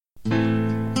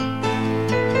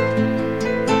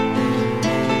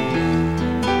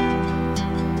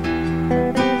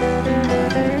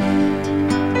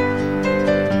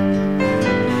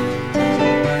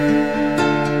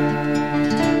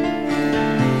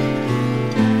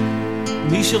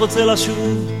מי שרוצה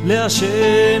לשוב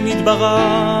להשם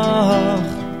יתברך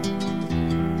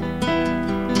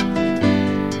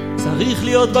צריך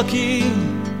להיות בקיא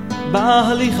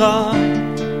בהליכה,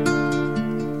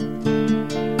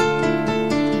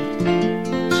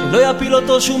 שלא יפיל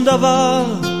אותו שום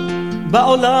דבר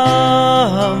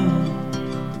בעולם,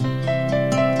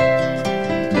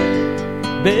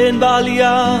 בין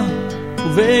בעלייה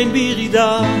ובין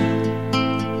בירידה,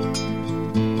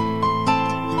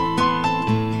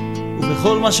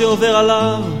 ובכל מה שעובר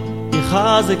עליו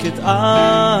יחזק את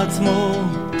עצמו.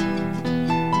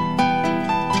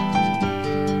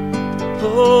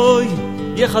 אוי,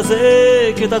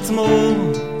 יחזק את עצמו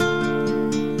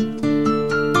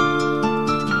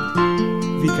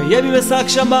ויקיים ממסק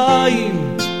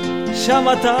שמיים שם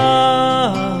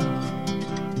אתה,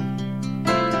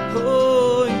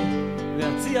 אוי,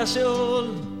 והציע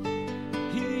שאול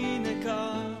הנה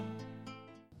כאן.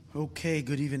 Okay,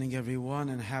 good evening everyone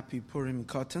and happy Purim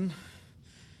Katan.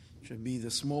 Should be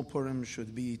the small Purim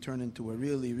should be turned into a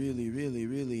really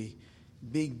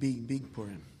big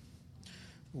Purim.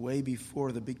 Way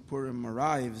before the big Purim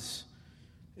arrives,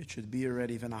 it should be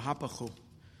already Venahapachu.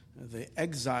 The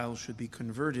exile should be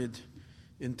converted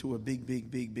into a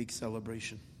big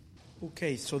celebration.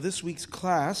 Okay, so this week's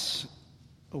class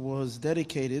was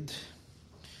dedicated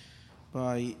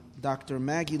by Dr.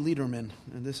 Maggie Liederman,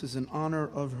 and this is in honor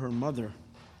of her mother,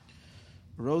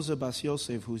 Rosa Bas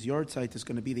Yosef, whose yahrzeit is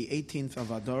going to be the 18th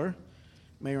of Adar.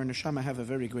 May her neshama have a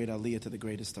very great aliyah to the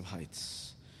greatest of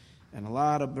heights. And a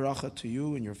lot of bracha to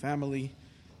you and your family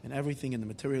and everything in the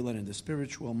material and in the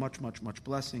spiritual. Much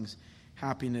blessings,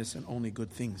 happiness, and only good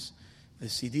things. The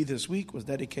CD this week was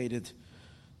dedicated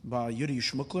by Yuri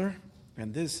Schmuckler,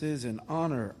 and this is in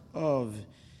honor of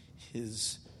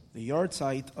the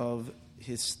yahrzeit of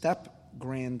his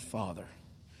step-grandfather.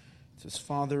 It's his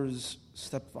father's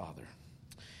stepfather,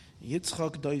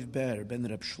 Yitzchak Doiv Ber ben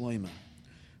Reb Shloima,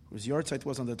 whose yahrzeit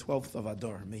was on the 12th of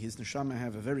Adar. May his neshama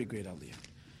have a very great aliyah.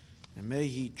 And may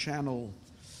he channel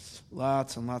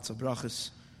lots and lots of brachas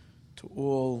to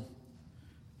all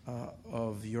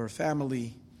of your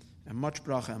family, and much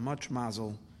bracha and much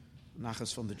mazel,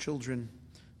 nachas from the children,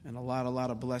 and a lot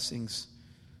of blessings,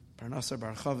 parnasa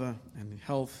barchava, and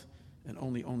health, and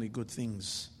only good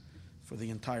things for the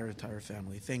entire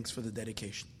family. Thanks for the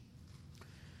dedication.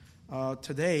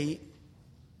 Today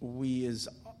is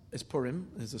Purim,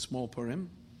 is a small Purim,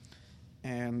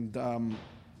 and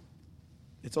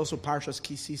it's also Parshas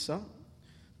Ki Sisa,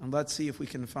 and let's see if we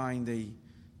can find a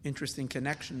interesting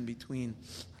connection between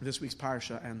this week's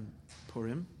Parsha and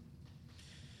Purim.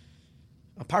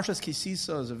 Parshas Ki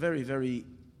Sisa is a very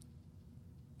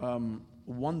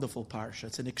wonderful Parsha.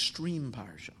 It's an extreme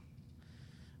Parsha.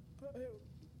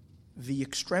 The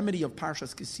extremity of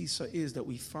Parshas Ki Sisa is that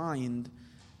we find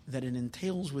that it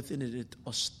entails within it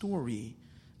a story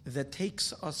that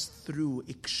takes us through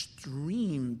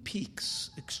extreme peaks,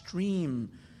 extreme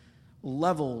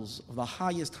levels of the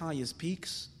highest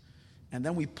peaks, and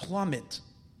then we plummet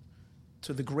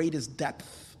to the greatest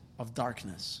depth of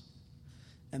darkness.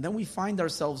 And then we find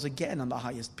ourselves again on the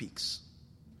highest peaks.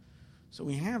 So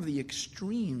we have the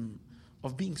extreme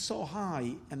of being so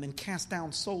high and then cast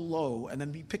down so low and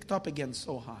then be picked up again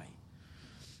so high.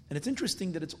 And it's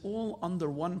interesting that it's all under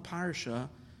one parsha,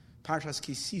 Parshas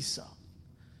Ki Sisa,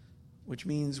 which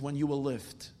means when you will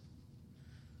lift.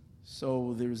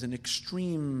 So there's an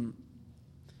extreme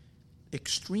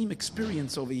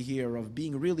experience over here of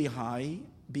being really high,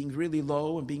 being really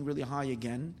low, and being really high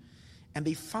again. And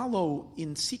they follow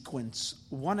in sequence,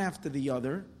 one after the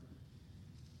other,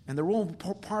 and they're all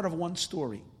part of one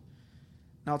story.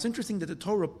 Now it's interesting that the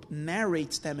Torah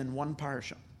narrates them in one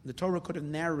parsha. The Torah could have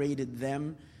narrated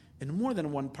them in more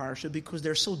than one parsha because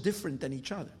they're so different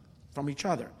from each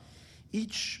other.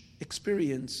 Each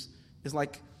experience is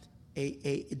like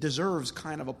it deserves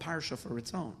kind of a parsha for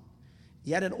its own.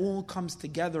 Yet it all comes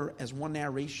together as one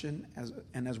narration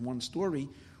and as one story,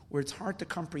 where it's hard to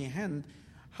comprehend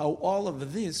how all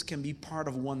of this can be part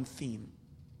of one theme,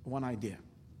 one idea.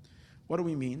 What do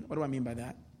we mean? What do I mean by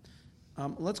that?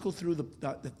 Let's go through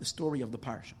the story of the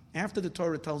parsha. After the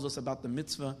Torah tells us about the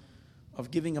mitzvah of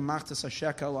giving a machzas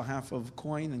shekel, a half of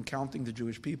coin, and counting the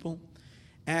Jewish people,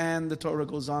 and the Torah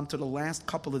goes on to the last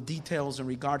couple of details in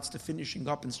regards to finishing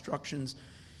up instructions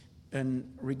in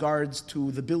regards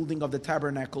to the building of the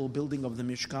tabernacle, building of the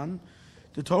Mishkan.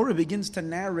 The Torah begins to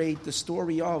narrate the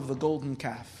story of the golden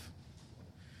calf,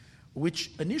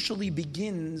 which initially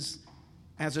begins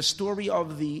as a story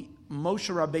of the Moshe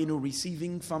Rabbeinu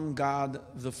receiving from God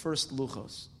the first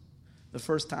luchos, the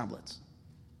first tablets.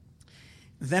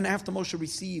 Then after Moshe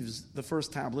receives the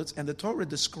first tablets, and the Torah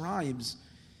describes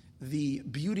the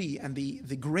beauty and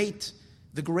the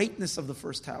greatness of the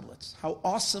first tablets, how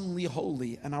awesomely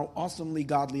holy and how awesomely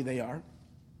godly they are.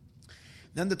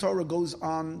 Then the Torah goes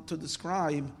on to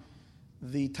describe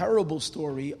the terrible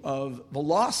story of the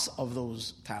loss of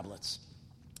those tablets,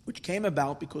 which came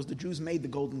about because the Jews made the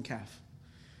golden calf.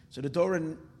 So the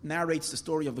Torah narrates the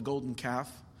story of the golden calf,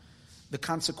 the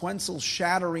consequential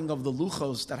shattering of the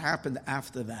luchos that happened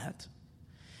after that.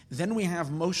 Then we have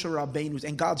Moshe Rabbeinu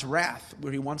and God's wrath,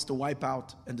 where he wants to wipe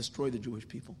out and destroy the Jewish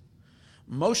people.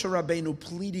 Moshe Rabbeinu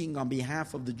pleading on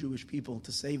behalf of the Jewish people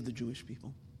to save the Jewish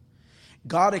people.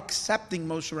 God accepting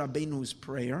Moshe Rabbeinu's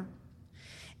prayer.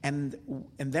 And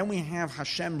then we have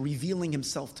Hashem revealing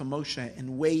himself to Moshe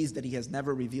in ways that he has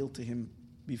never revealed to him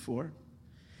before.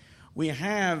 We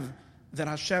have that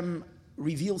Hashem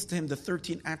reveals to him the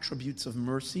 13 attributes of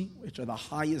mercy, which are the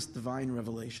highest divine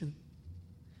revelation.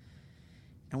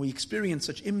 And we experience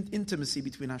such intimacy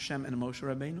between Hashem and Moshe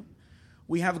Rabbeinu.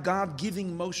 We have God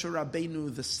giving Moshe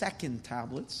Rabbeinu the second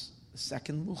tablets, the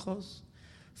second luchos.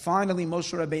 Finally,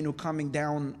 Moshe Rabbeinu coming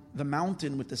down the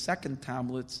mountain with the second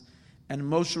tablets, and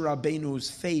Moshe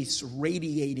Rabbeinu's face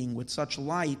radiating with such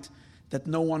light that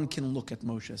no one can look at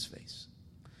Moshe's face.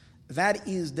 That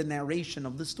is the narration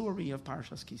of the story of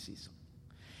Parshas Ki Sisa.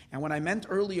 And what I meant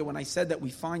earlier when I said that we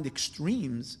find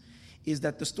extremes is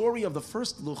that the story of the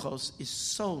first luchos is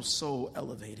so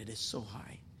elevated, is so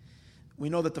high. We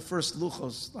know that the first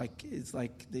luchos,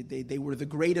 they were the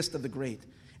greatest of the great.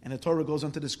 And the Torah goes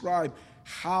on to describe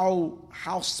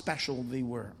how special they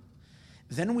were.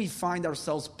 Then we find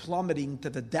ourselves plummeting to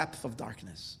the depth of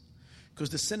darkness. Because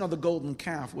the sin of the golden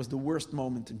calf was the worst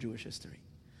moment in Jewish history.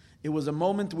 It was a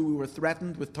moment where we were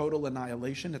threatened with total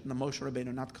annihilation, that the Moshe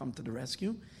Rabbeinu not come to the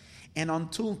rescue. And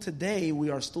until today, we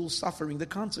are still suffering the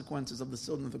consequences of the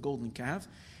sin of the golden calf.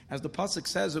 As the Pasuk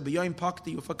says, "U'b'yoyim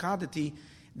pakti ufakadati,"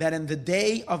 that in the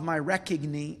day of my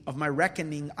reckoning,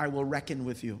 I will reckon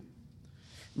with you.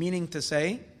 Meaning to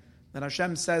say that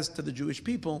Hashem says to the Jewish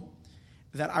people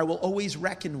that I will always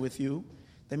reckon with you.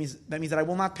 That means that I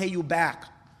will not pay you back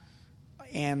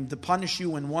and to punish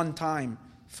you in one time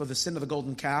for the sin of the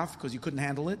golden calf because you couldn't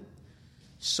handle it.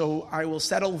 So I will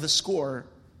settle the score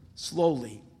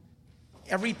slowly.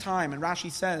 Every time, and Rashi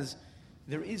says,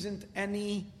 there isn't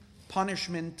any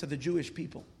punishment to the Jewish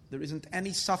people. There isn't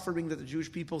any suffering that the Jewish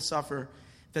people suffer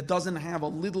that doesn't have a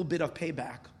little bit of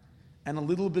payback and a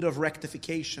little bit of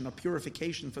rectification, a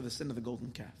purification for the sin of the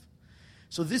golden calf.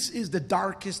 So this is the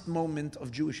darkest moment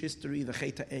of Jewish history, the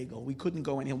Chet HaEgel. We couldn't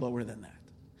go any lower than that.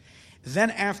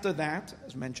 Then after that,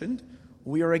 as mentioned,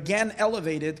 we are again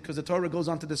elevated because the Torah goes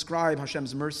on to describe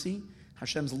Hashem's mercy,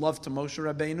 Hashem's love to Moshe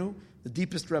Rabbeinu, the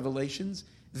deepest revelations,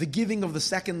 the giving of the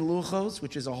second luchos,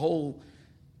 which is a whole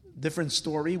different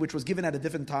story, which was given at a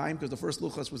different time because the first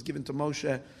luchos was given to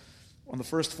Moshe on the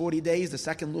first 40 days. The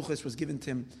second luchos was given to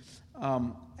him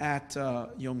at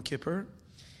Yom Kippur.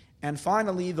 And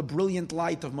finally, the brilliant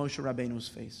light of Moshe Rabbeinu's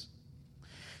face.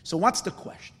 So what's the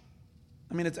question?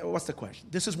 What's the question?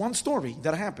 This is one story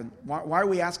that happened. Why are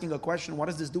we asking a question? What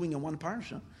is this doing in one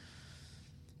parsha?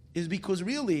 Is because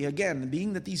really, again,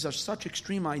 being that these are such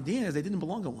extreme ideas, they didn't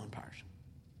belong in one parsha.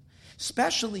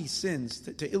 Especially since,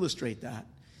 to illustrate that,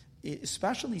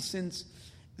 especially since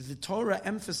the Torah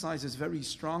emphasizes very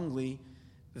strongly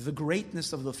the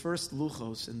greatness of the first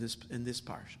luchos in this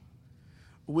parsha,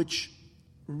 which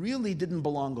really didn't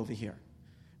belong over here.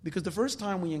 Because the first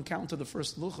time we encounter the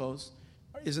first luchos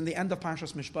is in the end of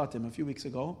Parshas Mishpatim a few weeks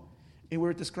ago,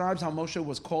 where it describes how Moshe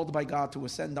was called by God to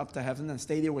ascend up to heaven and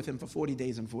stay there with him for 40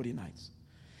 days and 40 nights.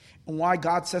 And why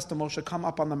God says to Moshe, come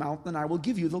up on the mountain and I will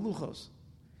give you the luchos.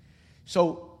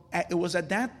 So it was at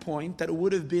that point that it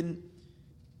would have been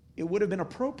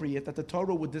appropriate that the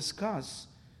Torah would discuss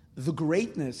the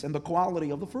greatness and the quality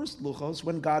of the first luchos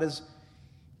when God is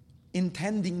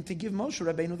intending to give Moshe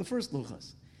Rabbeinu the first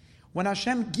luchos. When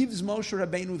Hashem gives Moshe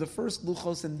Rabbeinu the first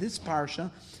luchos in this parsha,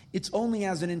 it's only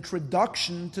as an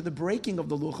introduction to the breaking of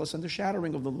the luchos and the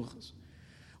shattering of the luchos,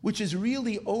 which is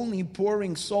really only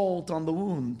pouring salt on the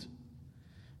wound.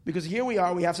 Because here we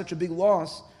have such a big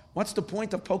loss. What's the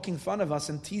point of poking fun of us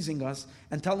and teasing us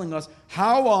and telling us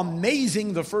how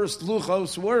amazing the first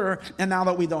luchos were and now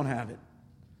that we don't have it?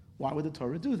 Why would the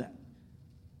Torah do that?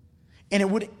 And it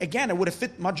would have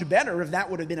fit much better if that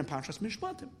would have been in Parshas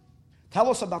Mishpatim. Tell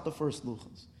us about the first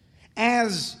luchos.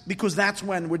 Because that's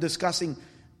when we're discussing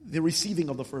the receiving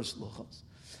of the first luchos.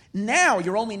 Now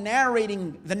you're only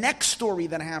narrating the next story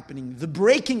that happening, the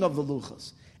breaking of the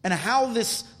luchos, and how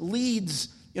this leads,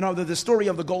 the story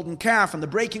of the golden calf and the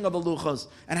breaking of the luchos,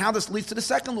 and how this leads to the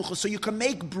second luchos. So you can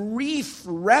make brief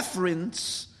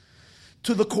reference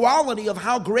to the quality of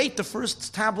how great the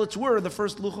first tablets were, the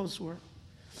first luchos were.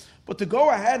 But to go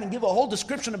ahead and give a whole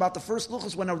description about the first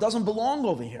luchos when it doesn't belong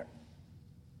over here,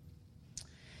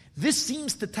 this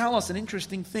seems to tell us an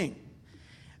interesting thing.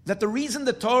 That the reason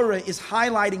the Torah is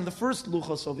highlighting the first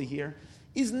luchos over here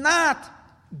is not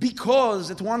because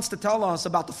it wants to tell us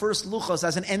about the first luchos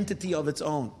as an entity of its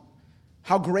own,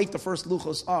 how great the first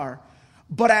luchos are,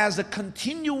 but as a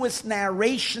continuous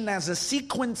narration, as a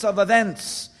sequence of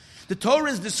events. The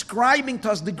Torah is describing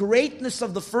to us the greatness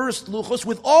of the first luchos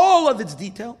with all of its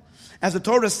detail. As the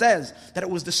Torah says, that it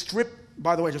was the strip.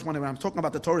 By the way, just when I'm talking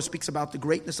about the Torah speaks about the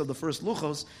greatness of the first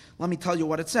luchos, let me tell you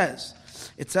what it says.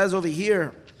 It says over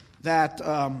here that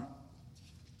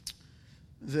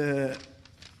the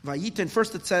Vayitin,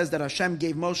 first it says that Hashem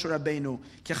gave Moshe Rabbeinu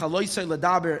kechaloisei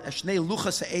ledaber eshnei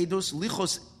luchos eidus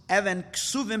lichos even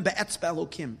ksuvim be'etzbe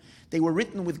Elokim. They were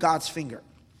written with God's finger.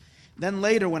 Then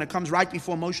later, when it comes right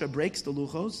before Moshe breaks the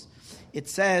luchos, it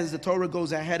says the Torah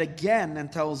goes ahead again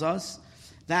and tells us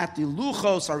that the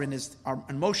luchos are in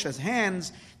Moshe's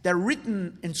hands. They're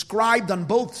written, inscribed on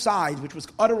both sides, which was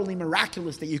utterly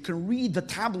miraculous that you can read the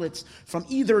tablets from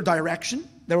either direction.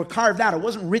 They were carved out. It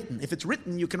wasn't written. If it's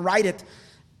written, you can write it.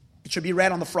 It should be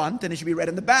read on the front and it should be read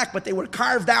in the back, but they were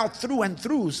carved out through and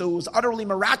through. So it was utterly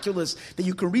miraculous that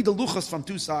you can read the luchos from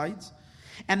two sides.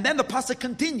 And then the pasuk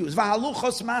continues.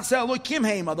 V'haluchos ma'aseh Elokim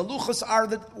heima. The luchos are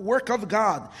the work of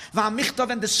God.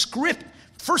 V'hamichtav, and the script.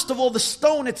 First of all, the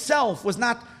stone itself was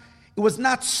not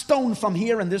stone from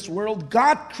here in this world.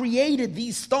 God created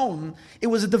these stone. It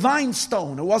was a divine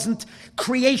stone. It wasn't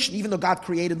creation, even though God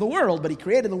created the world, but He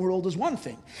created the world as one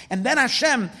thing. And then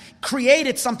Hashem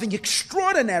created something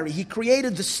extraordinary. He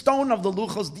created the stone of the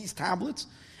luchos, these tablets.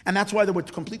 And that's why they were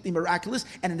completely miraculous.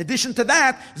 And in addition to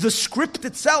that, the script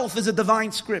itself is a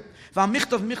divine script.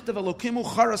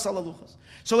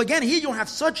 So again, here you have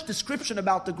such description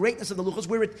about the greatness of the luchos,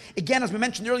 where it, again, as we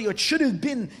mentioned earlier, it should have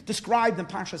been described in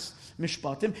Parshas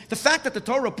Mishpatim. The fact that the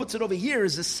Torah puts it over here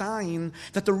is a sign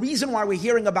that the reason why we're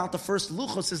hearing about the first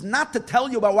luchos is not to tell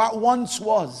you about what once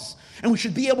was. And we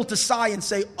should be able to sigh and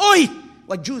say, "Oi!"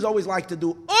 like Jews always like to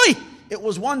do. "Oi! It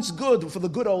was once good for the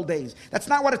good old days." That's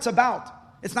not what it's about.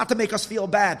 It's not to make us feel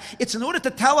bad. It's in order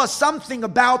to tell us something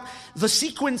about the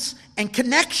sequence and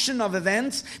connection of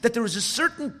events, that there is a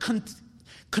certain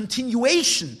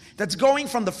continuation that's going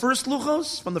from the first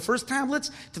luchos, from the first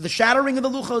tablets, to the shattering of the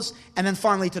luchos, and then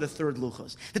finally to the third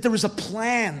luchos. That there is a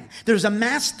plan. There's a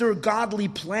master godly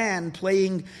plan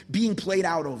being played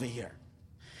out over here.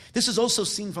 This is also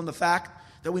seen from the fact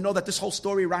that we know that this whole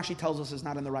story, Rashi tells us, is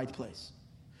not in the right place.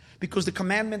 Because the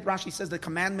commandment, Rashi says, the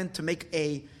commandment to make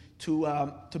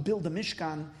to build the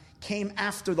Mishkan came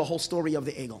after the whole story of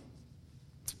the Egel,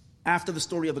 after the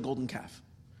story of the golden calf.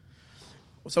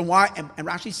 So why? And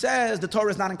Rashi says the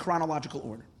Torah is not in chronological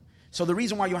order. So the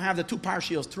reason why you have the two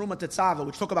parshios, Teruma Tetzava,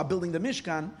 which talk about building the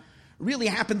Mishkan, really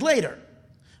happened later.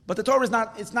 But the Torah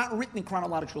it's not written in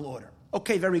chronological order.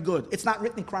 Okay, very good. It's not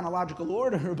written in chronological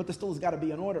order, but there still has got to be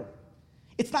an order.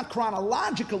 It's not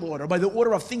chronological order, by the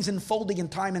order of things unfolding in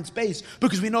time and space,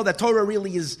 because we know that Torah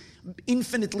really is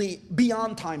infinitely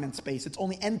beyond time and space. It's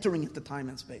only entering into time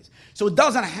and space. So it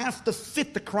doesn't have to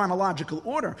fit the chronological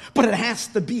order, but it has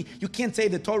to be. You can't say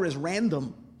the Torah is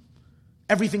random.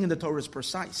 Everything in the Torah is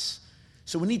precise.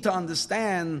 So we need to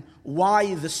understand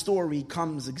why the story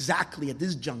comes exactly at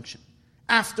this junction.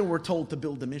 After we're told to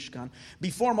build the Mishkan,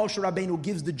 before Moshe Rabbeinu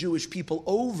gives the Jewish people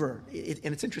over, and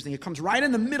it's interesting, it comes right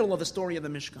in the middle of the story of the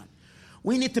Mishkan.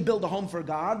 We need to build a home for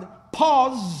God.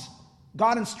 Pause.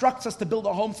 God instructs us to build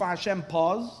a home for Hashem.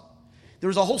 Pause.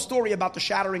 There's a whole story about the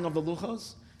shattering of the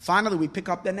luchos. Finally, we pick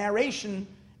up the narration,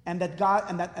 and that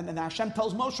Hashem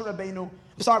tells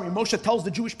Moshe tells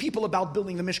the Jewish people about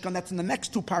building the Mishkan. That's in the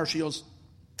next two parshios,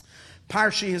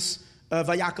 Parshas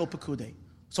Vayakel Pekudei.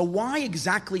 So why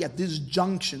exactly at this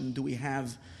junction do we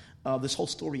have this whole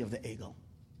story of the Egel?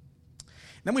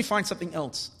 Then we find something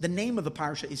else. The name of the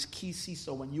parasha is Ki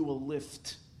Sisa, when you will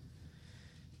lift.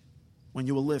 When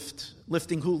you will lift.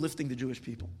 Lifting who? Lifting the Jewish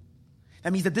people.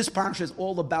 That means that this parasha is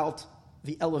all about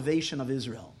the elevation of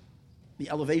Israel. The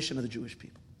elevation of the Jewish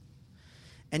people.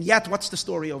 And yet, what's the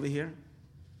story over here?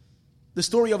 The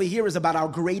story over here is about our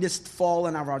greatest fall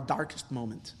and our darkest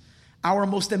moment. Our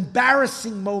most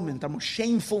embarrassing moment, our most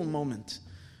shameful moment,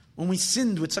 when we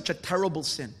sinned with such a terrible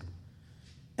sin.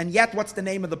 And yet, what's the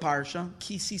name of the parasha?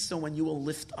 Ki Sisa, when you will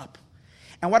lift up.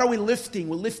 And what are we lifting?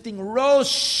 We're lifting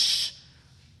Rosh.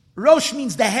 Rosh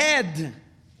means the head.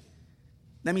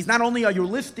 That means not only are you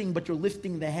lifting, but you're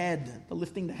lifting the head. The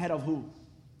lifting the head of who?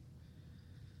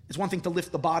 It's one thing to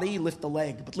lift the body, lift the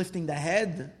leg, but lifting the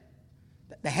head,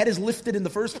 The head is lifted in the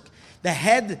first. The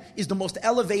head is the most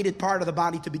elevated part of the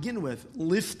body to begin with,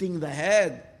 lifting the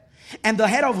head. And the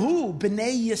head of who?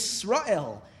 Bnei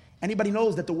Yisrael. Anybody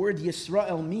knows that the word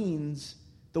Yisrael means,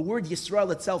 the word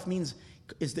Yisrael itself means,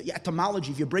 is the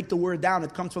etymology. If you break the word down,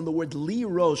 it comes from the word li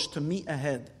rosh, to meet a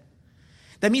head.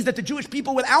 That means that the Jewish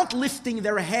people, without lifting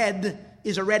their head,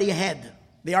 is already a head.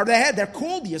 They are the head. They're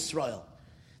called Yisrael.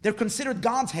 They're considered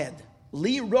God's head.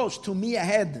 Li rosh, to me a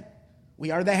head.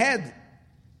 We are the head.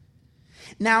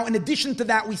 Now, in addition to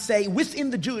that, we say,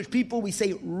 within the Jewish people, we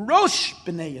say, Rosh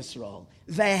B'nai Yisrael,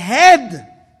 the head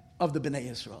of the B'nai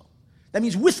Yisrael. That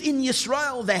means within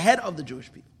Yisrael, the head of the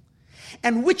Jewish people.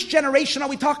 And which generation are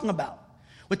we talking about?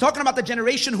 We're talking about the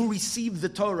generation who received the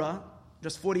Torah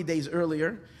just 40 days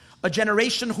earlier, a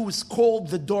generation who is called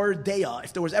the Dor Deah.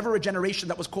 If there was ever a generation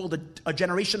that was called a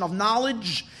generation of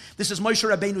knowledge, this is Moshe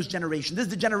Rabbeinu's generation. This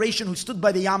is the generation who stood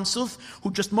by the Yam Suf,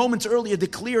 who just moments earlier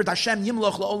declared, Hashem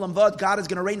Yimloch La'olam Vad, God is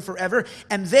going to reign forever.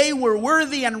 And they were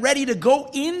worthy and ready to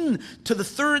go in to the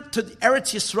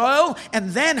Eretz Yisrael. And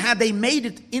then had they made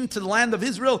it into the land of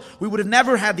Israel, we would have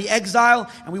never had the exile,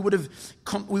 and we would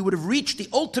have reached the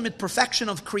ultimate perfection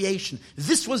of creation.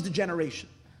 This was the generation.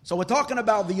 So we're talking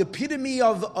about the epitome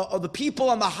of the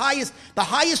people on the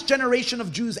highest generation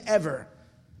of Jews ever.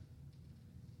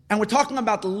 And we're talking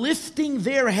about lifting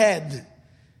their head.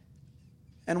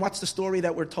 And what's the story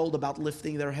that we're told about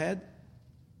lifting their head?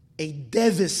 A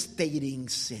devastating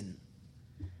sin.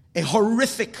 A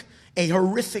horrific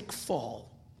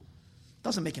fall.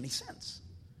 Doesn't make any sense.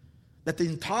 That the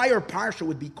entire parsha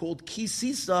would be called Ki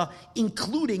Sisa,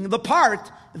 including the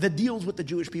part that deals with the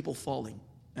Jewish people falling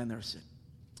and their sin.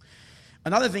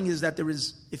 Another thing is that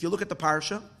if you look at the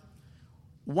parsha,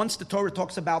 once the Torah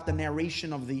talks about the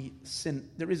narration of the sin,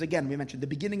 there is, again, we mentioned the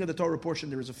beginning of the Torah portion,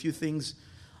 there is a few things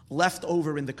left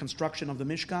over in the construction of the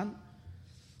Mishkan.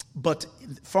 But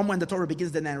from when the Torah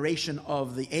begins the narration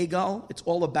of the Egal, it's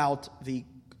all about the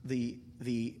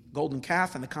golden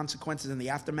calf and the consequences and the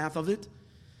aftermath of it.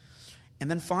 And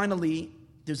then finally,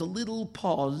 there's a little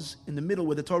pause in the middle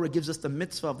where the Torah gives us the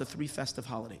mitzvah of the 3 festive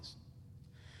holidays.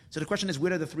 So the question is,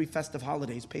 where do the 3 festive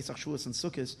holidays, Pesach, Shavuos, and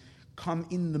Sukkot, come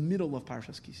in the middle of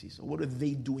Parshas Ki Sisa? What are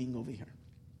they doing over here?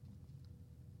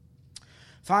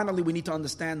 Finally, we need to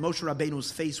understand Moshe Rabbeinu's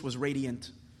face was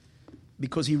radiant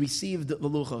because he received the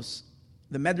Luchos.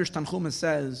 The Medrash Tanchuma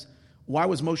says, why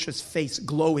was Moshe's face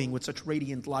glowing with such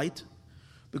radiant light?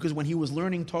 Because when he was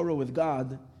learning Torah with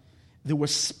God, there were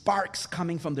sparks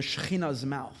coming from the Shekhinah's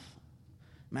mouth.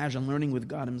 Imagine learning with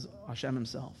God, Hashem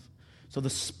himself. So the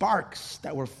sparks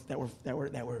that were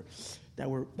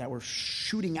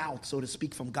shooting out, so to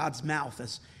speak, from God's mouth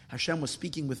as Hashem was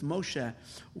speaking with Moshe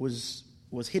was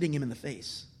hitting him in the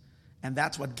face. And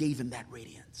that's what gave him that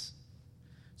radiance.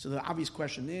 So the obvious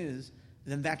question is,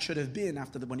 then that should have been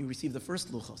when he received the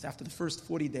first Luchos, after the first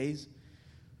 40 days,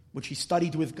 which he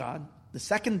studied with God. The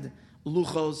second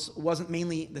Luchos wasn't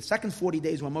mainly, the second 40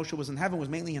 days when Moshe was in heaven was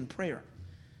mainly in prayer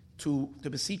to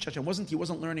beseech Hashem. He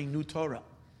wasn't learning new Torah.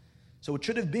 So it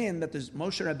should have been that this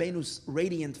Moshe Rabbeinu's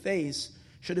radiant face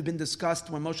should have been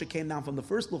discussed when Moshe came down from the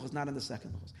first Luchos, not in the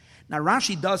second Luchos. Now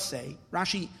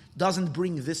Rashi doesn't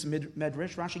bring this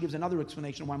medrash. Rashi gives another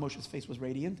explanation why Moshe's face was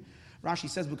radiant. Rashi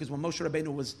says because when Moshe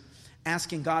Rabbeinu was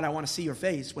asking God, I want to see your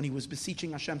face, when he was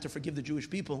beseeching Hashem to forgive the Jewish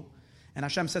people, and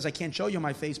Hashem says, I can't show you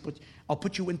my face, but I'll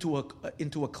put you into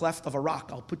a cleft of a rock.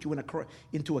 I'll put you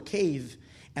into a cave,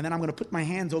 and then I'm going to put my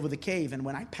hands over the cave, and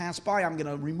when I pass by, I'm going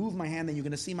to remove my hand, and you're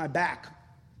going to see my back.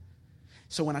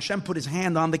 So when Hashem put his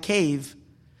hand on the cave,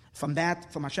 from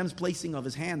Hashem's placing of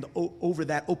his hand over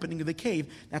that opening of the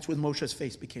cave, that's when Moshe's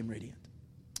face became radiant.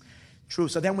 True.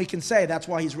 So then we can say that's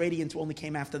why his radiance only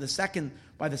came by the second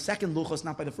Luchos,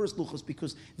 not by the first Luchos,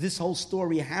 because this whole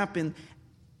story happened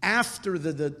after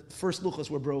the first Luchos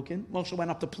were broken. Moshe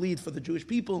went up to plead for the Jewish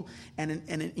people, and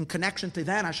in connection to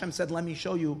that, Hashem said, let me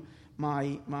show you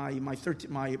my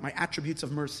attributes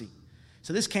of mercy.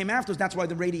 So this came after. That's why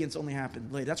the radiance only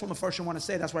happened later. That's what Mefarshim want to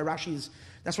say. That's why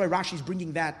Rashi's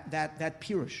bringing that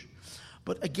pirush.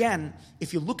 But again,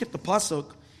 if you look at the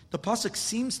pasuk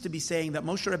seems to be saying that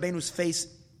Moshe Rabbeinu's face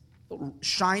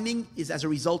shining is as a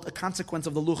result, a consequence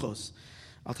of the Luchos.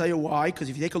 I'll tell you why. Because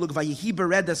if you take a look, Vayihi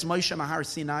beredes Moshe mahar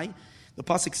Sinai, the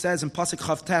pasuk says in pasuk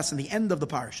Chavtes in the end of the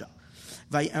parsha,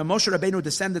 Moshe Rabbeinu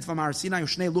descended from Har Sinai,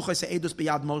 Ushnei Luchos Eidus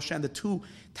biyad Moshe, and the 2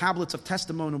 tablets of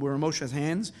testimony were in Moshe's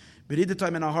hands.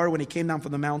 B'ridatai min ahar, when he came down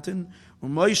from the mountain,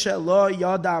 Moshe lo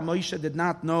yada, Moshe did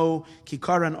not know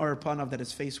kikaran or panav, that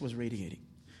his face was radiating.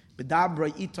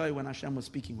 B'dabra itai, when Hashem was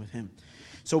speaking with him.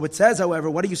 So it says, however,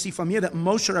 what do you see from here? That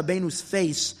Moshe Rabbeinu's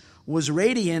face was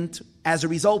radiant as a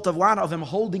result of one of him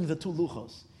holding the 2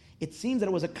 luchos. It seems that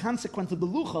it was a consequence of the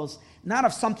luchos, not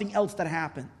of something else that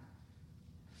happened.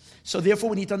 So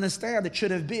therefore we need to understand it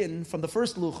should have been from the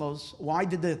first luchos. Why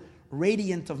did the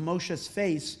radiant of Moshe's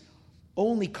face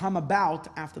only come about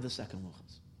after the second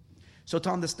luchos? So to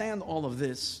understand all of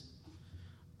this,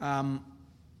 Parshas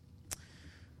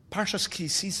Ki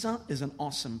Sisa is an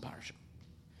awesome parsha.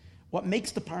 What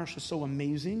makes the parsha so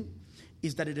amazing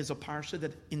is that it is a parsha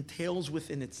that entails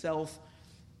within itself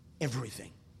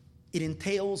everything. It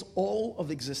entails all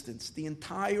of existence. The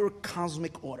entire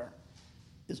cosmic order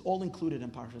is all included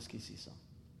in Parshas Ki Sisa.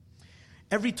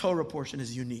 Every Torah portion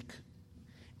is unique.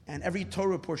 And every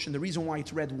Torah portion, the reason why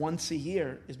it's read once a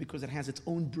year is because it has its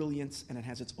own brilliance and it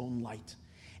has its own light.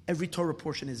 Every Torah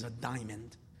portion is a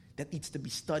diamond that needs to be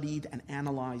studied and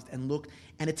analyzed and looked.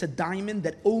 And it's a diamond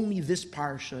that only this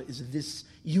parsha is this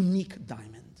unique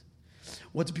diamond.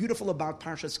 What's beautiful about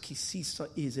Parshas Ki Sisa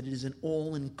is that it is an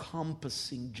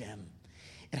all-encompassing gem.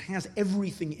 It has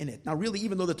everything in it. Now really,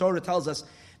 even though the Torah tells us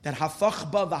that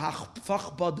hafachba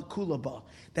v'hafachba d'kulaba,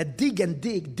 that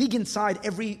dig inside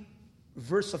every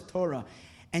verse of Torah,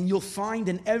 and you'll find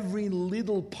in every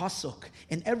little pasuk,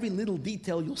 in every little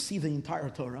detail, you'll see the entire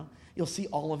Torah. You'll see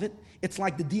all of it. It's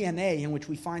like the DNA in which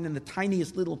we find in the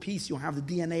tiniest little piece, you'll have the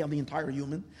DNA of the entire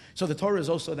human. So the Torah is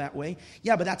also that way.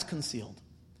 Yeah, but that's concealed.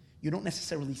 You don't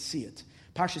necessarily see it.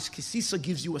 Parshas Ki Sisa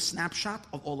gives you a snapshot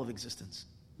of all of existence.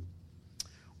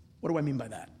 What do I mean by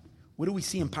that? What do we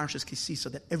see in Parshas Ki Sisa?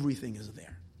 That everything is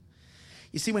there.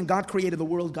 You see, when God created the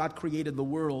world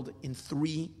in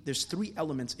there's three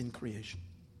elements in creation.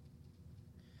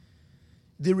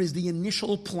 There is the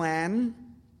initial plan,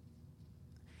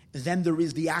 then there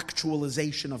is the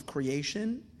actualization of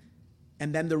creation,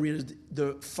 and then there is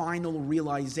the final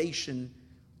realization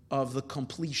of the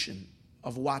completion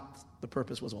of what the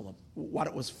purpose was all of, what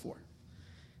it was for.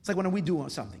 It's like when we do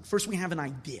something. First we have an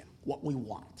idea, what we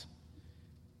want.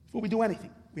 Before we do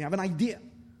anything, we have an idea.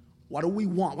 What do we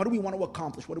want? What do we want to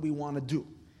accomplish? What do we want to do?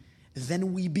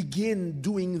 Then we begin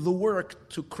doing the work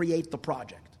to create the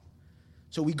project.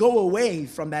 So we go away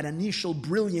from that initial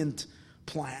brilliant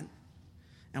plan,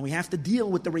 and we have to deal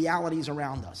with the realities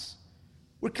around us.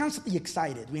 We're constantly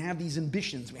excited. We have these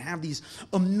ambitions. We have these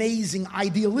amazing,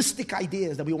 idealistic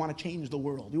ideas that we want to change the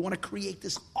world. We want to create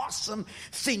this awesome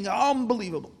thing,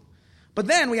 unbelievable. But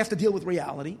then we have to deal with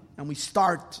reality, and we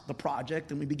start the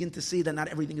project, and we begin to see that not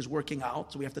everything is working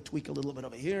out, so we have to tweak a little bit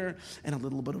over here and a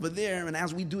little bit over there, and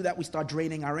as we do that, we start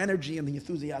draining our energy, and the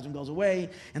enthusiasm goes away,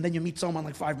 and then you meet someone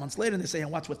like 5 months later, and they say,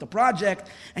 what's with the project?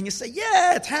 And you say,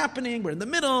 yeah, it's happening, we're in the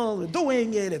middle, we're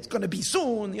doing it, it's going to be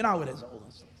soon, you know how it is.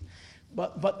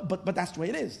 But that's the way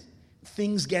it is.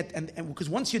 Things get, and because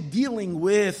once you're dealing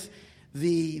with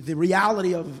the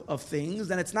reality of things,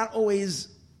 then it's not always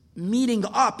meeting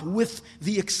up with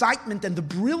the excitement and the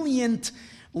brilliant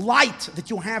light that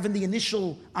you have in the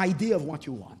initial idea of what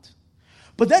you want.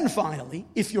 But then finally,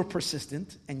 if you're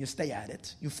persistent and you stay at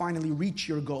it, you finally reach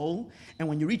your goal. And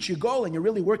when you reach your goal and you're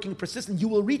really working persistent, you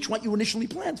will reach what you initially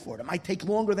planned for. It might take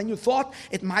longer than you thought.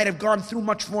 It might have gone through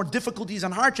much more difficulties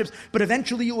and hardships, but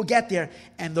eventually you will get there.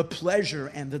 And the pleasure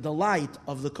and the delight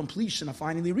of the completion of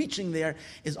finally reaching there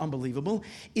is unbelievable,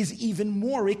 is even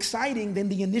more exciting than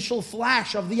the initial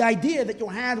flash of the idea that you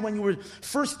had when you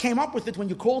first came up with it, when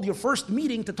you called your first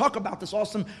meeting to talk about this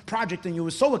awesome project and you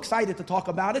were so excited to talk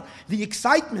about it. The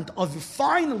excitement of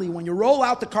finally, when you roll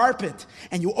out the carpet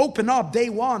and you open up day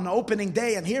one, opening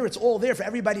day, and here it's all there for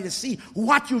everybody to see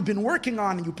what you've been working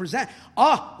on, and you present,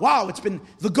 wow,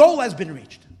 the goal has been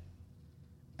reached.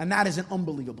 And that is an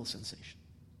unbelievable sensation.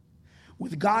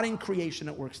 With God in creation,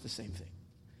 it works the same thing.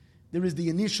 There is the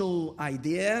initial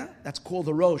idea, that's called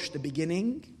the Rosh, the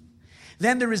beginning.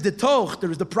 Then there is the Toch,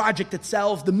 there is the project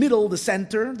itself, the middle, the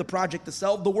center, the project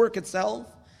itself, the work itself.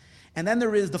 And then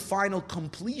there is the final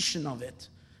completion of it.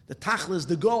 The tachlis,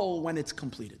 the goal, when it's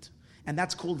completed. And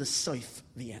that's called the soif,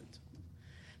 the end.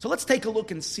 So let's take a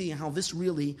look and see how this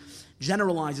really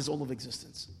generalizes all of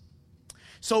existence.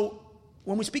 So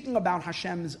when we're speaking about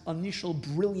Hashem's initial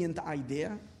brilliant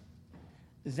idea,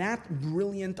 that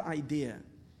brilliant idea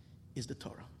is the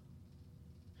Torah.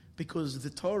 Because the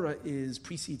Torah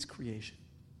precedes creation.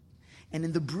 And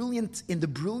in the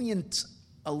brilliant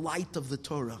light of the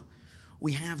Torah,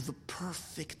 we have the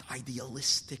perfect,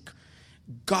 idealistic,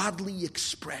 godly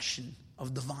expression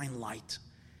of divine light.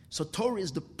 So Torah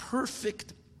is the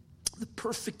perfect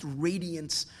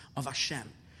radiance of Hashem,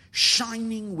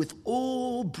 shining with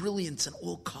all brilliance and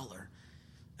all color,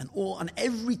 and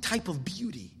every type of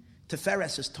beauty.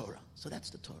 Teferes is Torah. So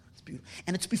that's the Torah. It's beautiful.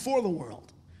 And it's before the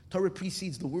world. Torah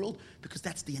precedes the world because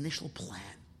that's the initial plan.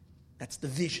 That's the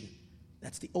vision.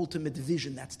 That's the ultimate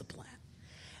vision. That's the plan.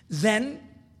 Then,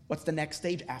 What's the next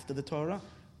stage after the Torah?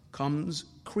 Comes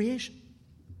creation.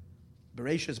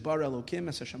 Bereshis bara Elokim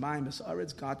es hashamayim es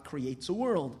haaretz. God creates a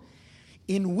world,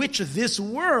 in which this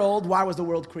world, why was the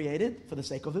world created? For the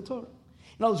sake of the Torah.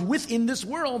 In other words, within this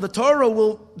world, the Torah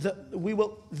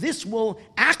this will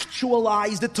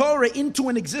actualize the Torah into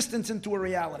an existence, into a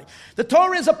reality. The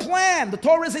Torah is a plan. The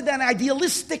Torah is an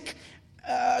idealistic,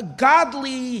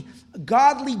 godly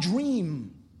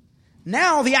dream.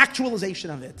 Now the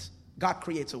actualization of it. God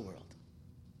creates a world.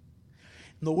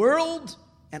 The world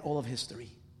and all of history.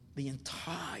 The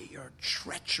entire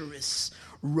treacherous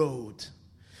road.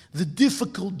 The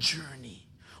difficult journey.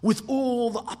 With all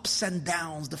the ups and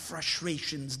downs, the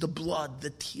frustrations, the blood,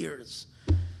 the tears.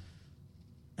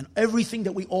 And everything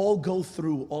that we all go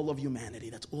through, all of humanity.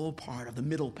 That's all part of the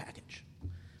middle package.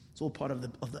 It's all part of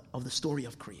the story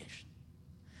of creation.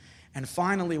 And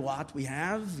finally what? We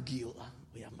have Geulah.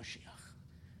 We have Mashiach.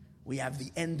 We have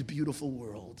the end beautiful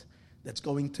world that's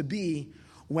going to be,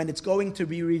 when it's going to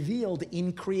be revealed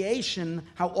in creation,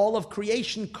 how all of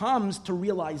creation comes to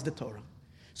realize the Torah.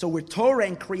 So where Torah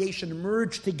and creation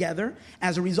merge together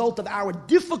as a result of our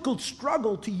difficult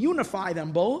struggle to unify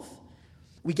them both,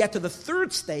 we get to the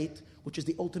third state, which is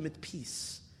the ultimate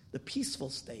peace, the peaceful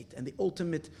state, and the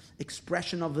ultimate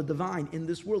expression of the divine in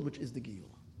this world, which is the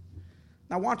Geulah.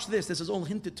 Now watch this. This is all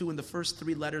hinted to in the first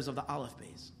three letters of the Aleph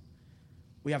Beis.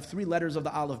 We have three letters of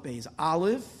the Aleph Beis.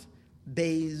 Aleph,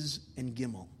 Beis, and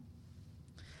Gimel.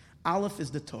 Aleph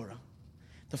is the Torah.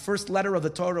 The first letter of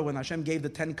the Torah, when Hashem gave the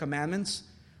 10 commandments,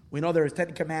 we know there are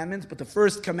 10 commandments, but the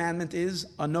first commandment is,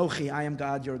 Anochi, I am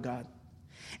God, your God.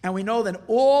 And we know that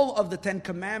all of the 10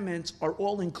 commandments are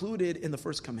all included in the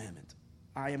first commandment.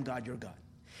 I am God, your God.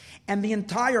 And the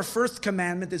entire first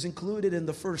commandment is included in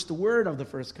the first word of the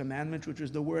first commandment, which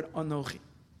is the word Anochi.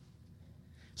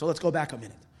 So let's go back a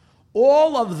minute.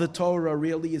 All of the Torah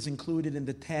really is included in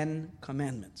the 10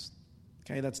 commandments.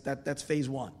 Okay, that's phase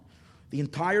one. The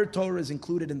entire Torah is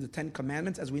included in the 10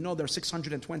 commandments. As we know, there are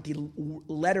 620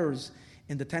 letters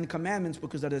in the 10 commandments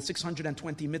because there are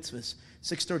 620 mitzvahs.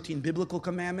 613 biblical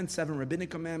commandments, 7 rabbinic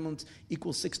commandments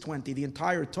equals 620. The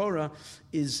entire Torah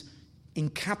is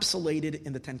encapsulated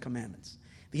in the 10 commandments.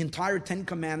 The entire 10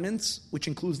 commandments, which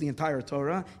includes the entire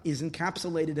Torah, is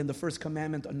encapsulated in the first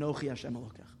commandment, Anochi Hashem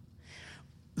Elokecha.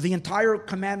 The entire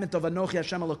commandment of Anochi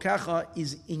Hashem Elokecha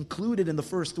is included in the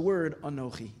first word,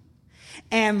 Anochi.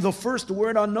 And the first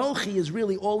word, Anochi, is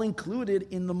really all included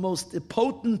in the most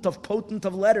potent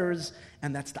of letters,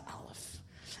 and that's the Aleph.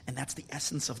 And that's the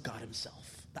essence of God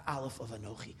himself. The Aleph of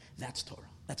Anochi. That's Torah.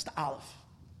 That's the Aleph.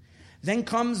 Then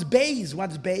comes Beis.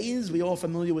 What's Beis? We're all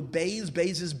familiar with Beis.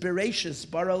 Beis is Bereshis,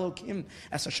 bara Elokim,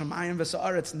 es hashamayim v'es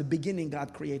haaretz. In the beginning,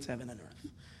 God creates heaven and earth.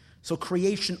 So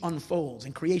creation unfolds.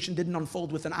 And creation didn't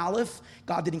unfold with an Aleph.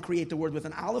 God didn't create the word with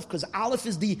an Aleph, because Aleph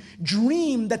is the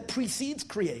dream that precedes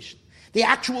creation. The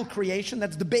actual creation,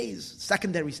 that's the Beis,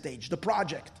 secondary stage, the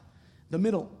project. The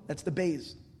middle, that's the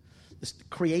Beis. The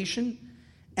creation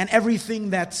and everything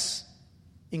that's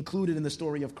included in the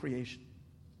story of creation.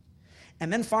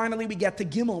 And then finally we get to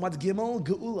Gimel. What's Gimel?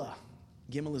 Geula.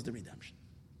 Gimel is the redemption.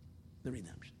 The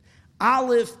redemption.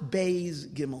 Aleph, Beis,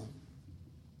 Gimel.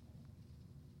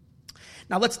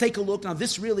 Now let's take a look. Now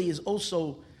this really is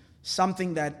also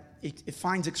something that it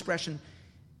finds expression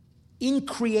in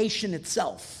creation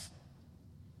itself.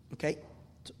 Okay?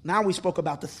 Now we spoke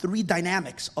about the three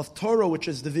dynamics of Torah, which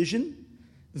is the vision,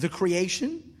 the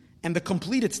creation, and the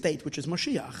completed state, which is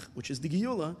Mashiach, which is the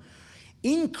Geulah.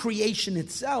 In creation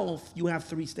itself, you have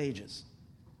three stages.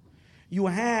 You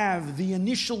have the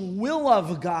initial will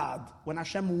of God when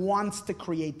Hashem wants to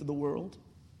create the world.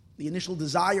 The initial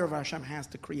desire of Hashem has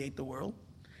to create the world.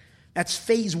 That's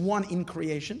phase one in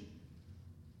creation.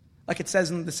 Like it says,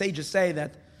 and the sages say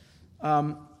that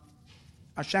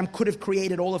Hashem could have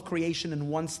created all of creation in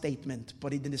one statement,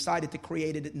 but he decided to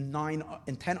create it in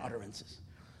 10 utterances.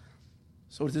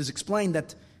 So it is explained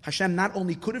that Hashem not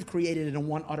only could have created it in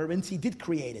one utterance, he did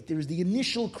create it. There is the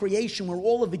initial creation where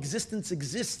all of existence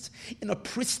exists in a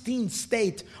pristine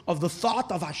state of the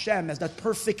thought of Hashem as that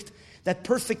perfect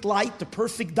light, the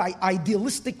perfect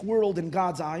idealistic world in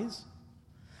God's eyes.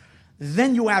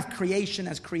 Then you have creation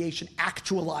as creation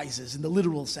actualizes in the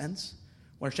literal sense,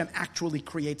 where Hashem actually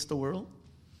creates the world.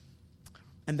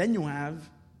 And then you have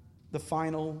the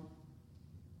final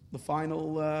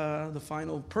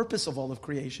purpose of all of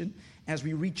creation as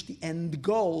we reach the end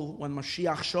goal when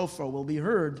Mashiach Shofar will be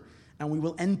heard and we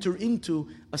will enter into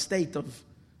a state of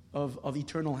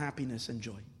eternal happiness and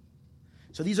joy.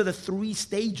 So these are the three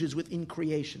stages within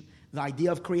creation. The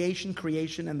idea of creation,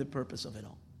 and the purpose of it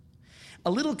all.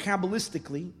 A little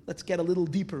Kabbalistically, let's get a little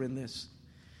deeper in this.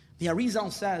 The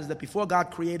Arizal says that before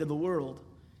God created the world,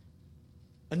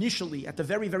 initially, at the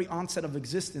very, very onset of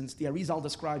existence, the Arizal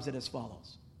describes it as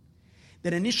follows.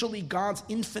 That initially God's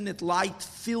infinite light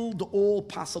filled all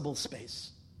possible space.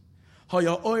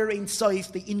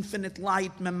 The infinite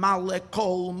light,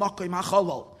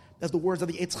 that's the words of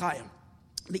the Eitz Chaim.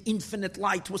 The infinite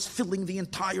light was filling the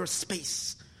entire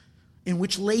space in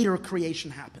which later creation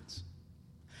happens.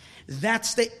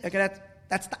 That's the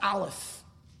Aleph.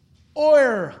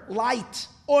 Or light,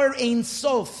 or Ein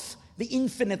Sof, the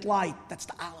infinite light. That's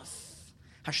the Aleph.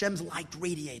 Hashem's light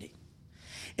radiating.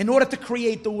 In order to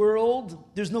create the world,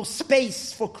 there's no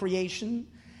space for creation.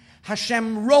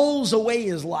 Hashem rolls away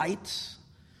his light,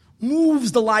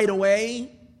 moves the light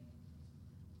away.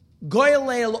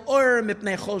 Goyel or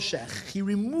mipnei choshech. He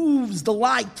removes the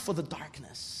light for the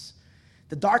darkness.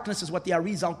 The darkness is what the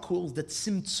Arizal calls the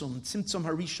tzimtzum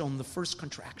harishon, the first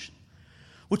contraction.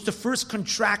 Which the first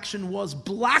contraction was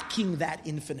blocking that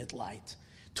infinite light.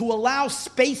 To allow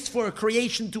space for a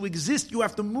creation to exist, you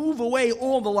have to move away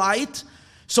all the light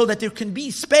so that there can be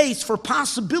space for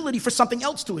possibility for something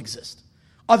else to exist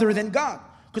other than God.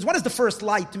 Because what does the first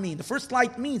light mean? The first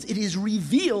light means it is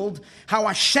revealed how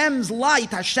Hashem's light,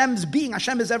 Hashem's being,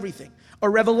 Hashem is everything. A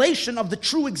revelation of the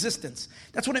true existence.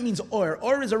 That's what it means, or.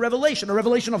 Or is a revelation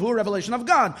of who? A revelation of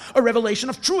God. A revelation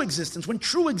of true existence. When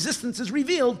true existence is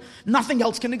revealed, nothing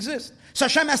else can exist. So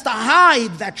Hashem has to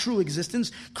hide that true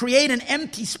existence, create an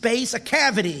empty space, a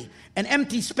cavity, an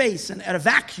empty space, and a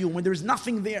vacuum where there's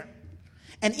nothing there.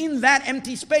 And in that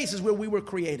empty space is where we were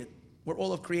created, where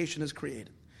all of creation is created.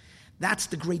 That's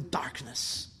the great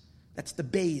darkness. That's the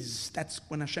bays. That's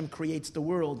when Hashem creates the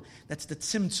world. That's the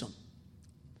tzimtzum.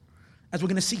 As we're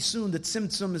going to see soon, the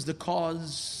tzimtzum is the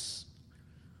cause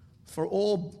for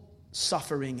all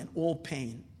suffering and all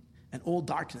pain and all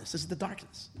darkness. This is the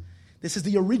darkness. This is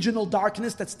the original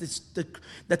darkness.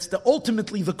 That's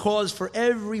ultimately the cause for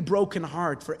every broken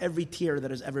heart, for every tear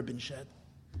that has ever been shed,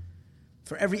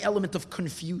 for every element of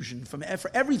confusion,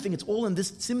 for everything. It's all in this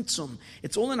tzimtzum.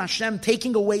 It's all in Hashem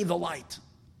taking away the light.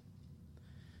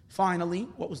 Finally,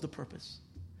 what was the purpose?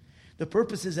 The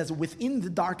purpose is as within the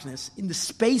darkness, in the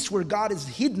space where God is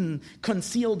hidden,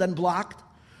 concealed, and blocked,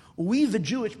 we, the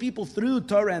Jewish people, through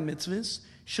Torah and mitzvahs,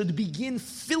 should begin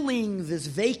filling this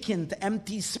vacant,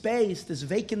 empty space, this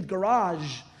vacant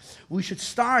garage. We should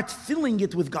start filling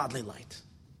it with godly light.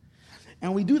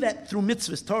 And we do that through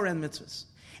mitzvahs, Torah and mitzvahs.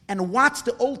 And what's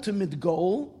the ultimate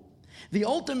goal? The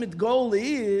ultimate goal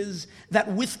is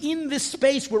that within this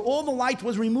space where all the light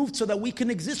was removed so that we can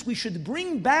exist, we should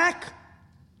bring back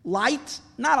light,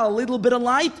 not a little bit of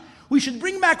light. We should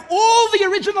bring back all the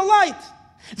original light.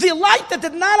 The light that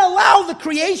did not allow the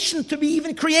creation to be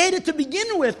even created to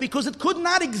begin with, because it could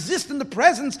not exist in the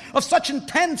presence of such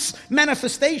intense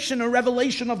manifestation or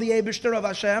revelation of the Eibishter of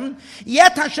Hashem.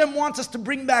 Yet Hashem wants us to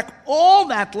bring back all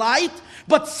that light,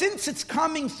 but since it's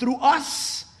coming through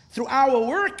us, through our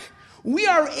work, we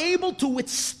are able to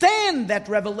withstand that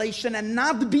revelation and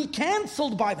not be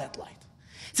canceled by that light.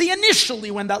 See,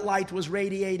 initially when that light was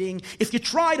radiating, if you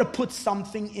try to put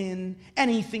something in,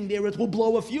 anything there, it will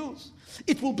blow a fuse.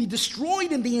 It will be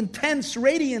destroyed in the intense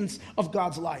radiance of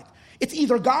God's light. It's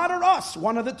either God or us,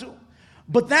 one of the two.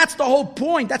 But that's the whole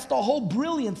point, that's the whole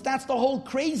brilliance, that's the whole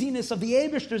craziness of the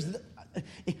Eibishter's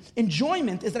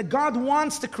enjoyment, is that God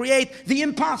wants to create the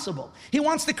impossible. He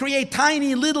wants to create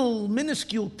tiny little,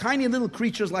 minuscule, tiny little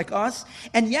creatures like us,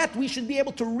 and yet we should be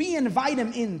able to re-invite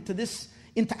Him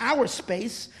into our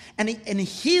space, and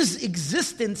His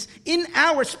existence in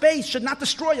our space should not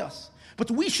destroy us,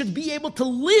 but we should be able to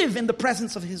live in the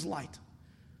presence of His light.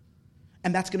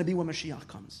 And that's going to be when Mashiach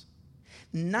comes.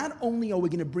 Not only are we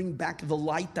going to bring back the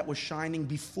light that was shining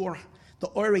before the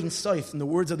Or Ein Sof, in the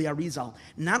words of the Arizal,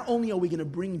 not only are we going to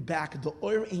bring back the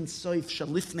Or Ein Sof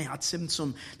Shalifnei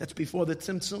HaTzimtzum, that's before the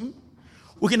Tzimtzum,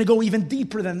 we're going to go even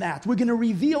deeper than that. We're going to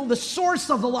reveal the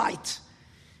source of the light.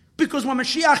 Because when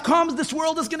Mashiach comes, this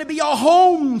world is going to be a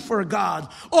home for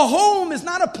God. A home is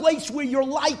not a place where your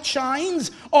light shines.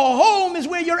 A home is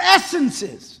where your essence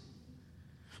is.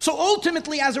 So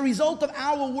ultimately, as a result of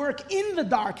our work in the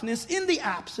darkness, in the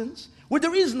absence, where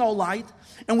there is no light,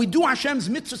 and we do Hashem's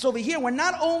mitzvahs over here, we're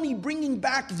not only bringing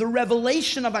back the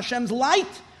revelation of Hashem's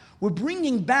light, we're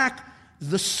bringing back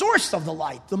the source of the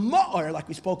light, the ma'or, like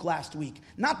we spoke last week.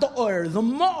 Not the or, the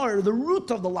ma'or, the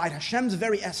root of the light, Hashem's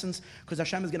very essence, because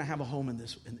Hashem is going to have a home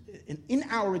in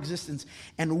our existence.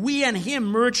 And we and Him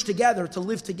merge together to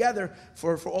live together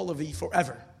forever, for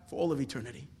all of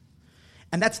eternity.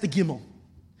 And that's the Gimel.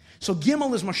 So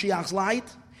Gimel is Mashiach's light,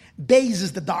 Beis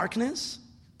is the darkness,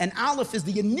 and Aleph is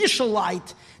the initial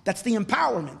light, that's the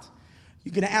empowerment.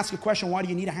 You're going to ask a question, why do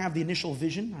you need to have the initial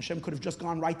vision? Hashem could have just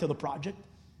gone right to the project.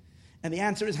 And the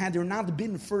answer is, had there not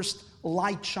been first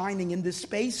light shining in this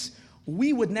space,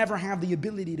 we would never have the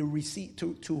ability to receive,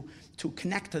 to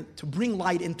connect, to bring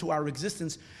light into our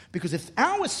existence. Because if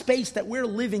our space that we're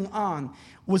living on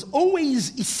was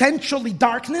always essentially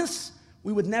darkness,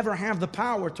 we would never have the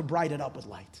power to brighten it up with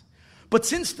light. But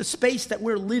since the space that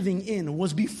we're living in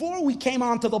was before we came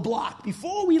onto the block,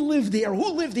 before we lived here,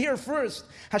 who lived here first?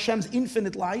 Hashem's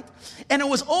infinite light. And it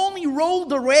was only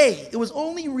rolled away, it was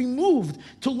only removed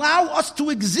to allow us to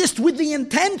exist with the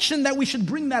intention that we should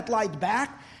bring that light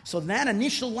back. So that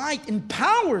initial light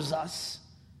empowers us.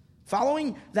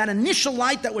 Following that initial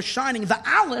light that was shining, the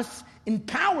Aleph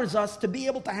empowers us to be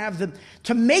able to have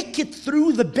to make it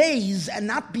through the bays and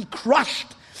not be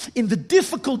crushed in the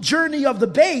difficult journey of the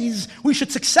bays. We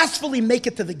should successfully make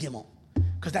it to the Gimel,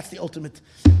 because that's the ultimate.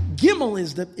 Gimel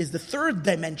is the third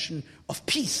dimension of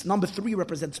peace. Number 3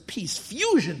 represents peace,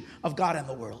 fusion of God and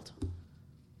the world.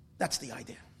 That's the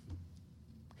idea.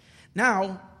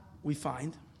 Now we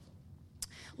find,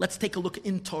 let's take a look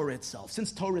in Torah itself.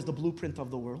 Since Torah is the blueprint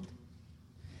of the world,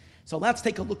 so let's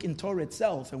take a look in Torah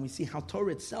itself, and we see how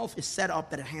Torah itself is set up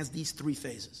that it has these 3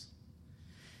 phases.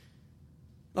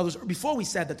 In other words, before we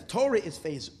said that the Torah is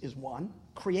phase 1,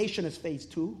 creation is phase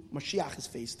 2, Mashiach is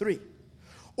phase 3.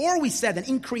 Or we said that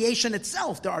in creation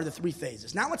itself there are the 3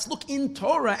 phases. Now let's look in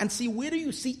Torah and see, where do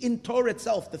you see in Torah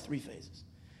itself the 3 phases?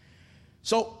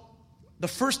 So the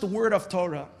first word of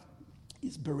Torah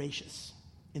is Bereshis,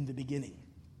 in the beginning.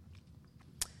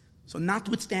 So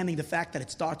notwithstanding the fact that it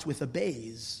starts with a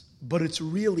Beis, but it's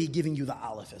really giving you the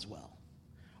Aleph as well.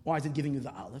 Why is it giving you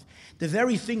the Aleph? The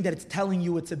very thing that it's telling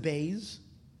you it's a Beis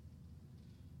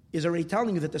is already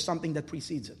telling you that there's something that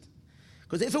precedes it.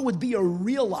 Because if it would be a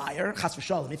real liar, chas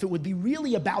v'shalom, if it would be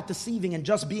really about deceiving and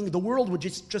just being, the world would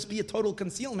just be a total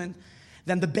concealment,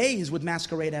 then the Beis would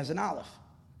masquerade as an Aleph.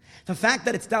 The fact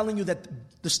that it's telling you that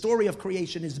the story of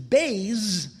creation is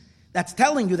Beis, that's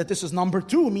telling you that this is number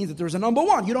 2, means that there's a number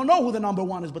 1. You don't know who the number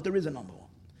 1 is, but there is a number 1.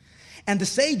 And the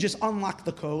sages unlock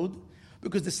the code,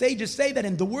 because the sages say that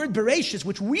in the word Bereshis,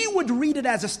 which we would read it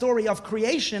as a story of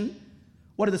creation,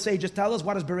 what do the sages tell us?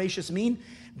 What does Bereshis mean?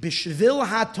 Bishvil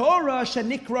haTorah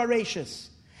shenikra Reshis.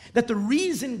 That the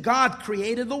reason God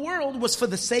created the world was for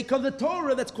the sake of the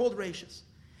Torah that's called Reshis.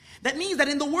 That means that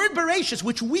in the word Bereshis,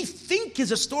 which we think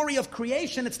is a story of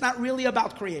creation, it's not really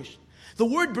about creation. The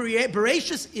word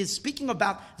Bereshis is speaking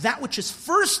about that which is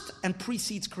first and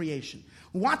precedes creation.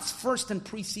 What's first and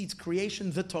precedes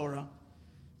creation? The Torah.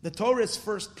 The Torah is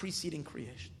first preceding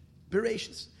creation.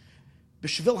 Bereshis.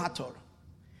 B'shvil haTorah.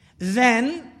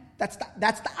 Then, that's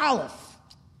the Aleph.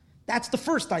 That's the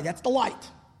first eye. That's the light.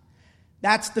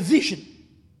 That's the vision.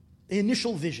 The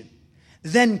initial vision.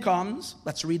 Then comes,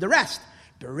 let's read the rest.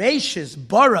 Bereshis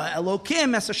bara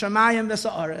Elokim es hashamayim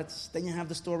v'sa'aretz. Then you have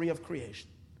the story of creation.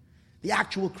 The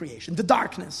actual creation. The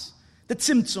darkness. The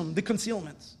tzimtzum. The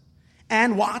concealments.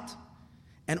 And what?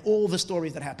 And all the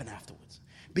stories that happen afterwards.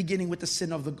 Beginning with the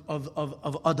sin of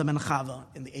Adam and Chava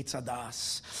in the Eitz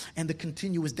Hadas, and the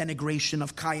continuous denigration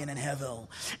of Cain and Hevel,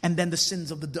 and then the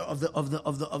sins of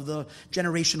the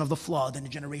generation of the flood, and the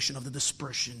generation of the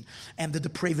dispersion, and the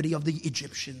depravity of the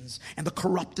Egyptians, and the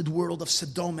corrupted world of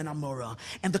Sodom and Amorah,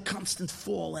 and the constant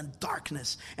fall and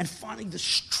darkness, and finding the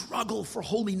struggle for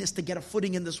holiness to get a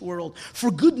footing in this world,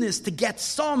 for goodness to get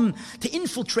to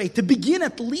infiltrate, to begin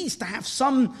at least to have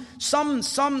some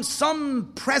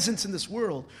presence in this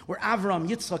world. Where Avram,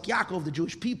 Yitzchak, Yaakov, the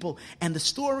Jewish people, and the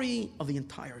story of the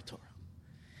entire Torah.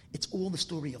 It's all the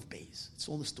story of Beis. It's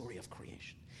all the story of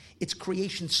creation. It's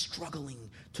creation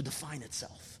struggling to define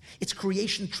itself. It's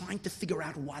creation trying to figure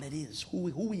out what it is,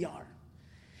 who we are.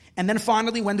 And then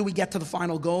finally, when do we get to the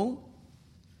final goal?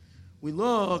 We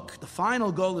look, the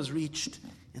final goal is reached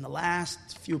in the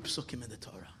last few psukim in the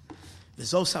Torah.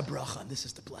 V'zos habracha, this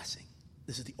is the blessing.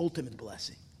 This is the ultimate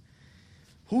blessing.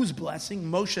 Who's blessing?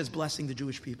 Moshe is blessing the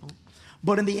Jewish people.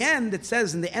 But in the end, it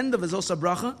says, in the end of V'zos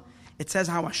habracha, it says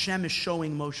how Hashem is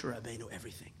showing Moshe Rabbeinu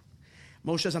everything.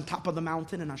 Moshe is on top of the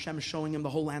mountain, and Hashem is showing him the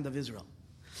whole land of Israel.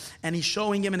 And he's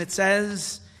showing him, and it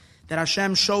says that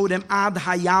Hashem showed him Ad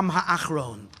Hayam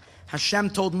Ha'achron.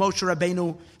 Hashem told Moshe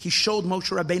Rabbeinu, he showed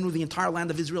Moshe Rabbeinu the entire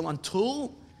land of Israel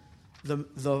until the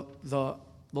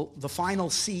final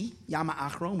sea, Yam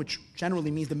Ha'achron, which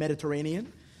generally means the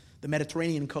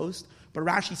Mediterranean coast. But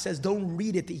Rashi says, don't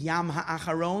read it Yam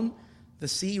Ha'acharon, the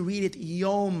sea, read it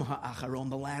Yom Ha'acharon,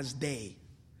 the last day.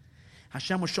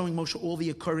 Hashem was showing Moshe all the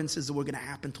occurrences that were going to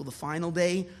happen till the final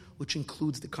day, which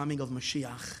includes the coming of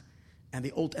Mashiach and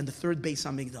the third Beis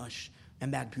HaMikdash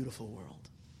and that beautiful world.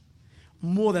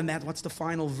 More than that, what's the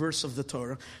final verse of the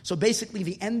Torah? So basically,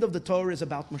 the end of the Torah is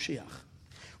about Mashiach.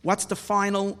 What's the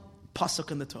final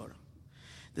pasuk in the Torah?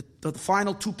 The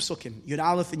final two psukim, Yud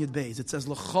Aleph and Yud Beis. It says,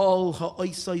 L'chol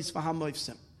ha'oisais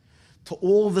v'hamoifsim. To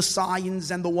all the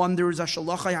signs and the wonders,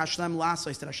 Ashalachai Hashem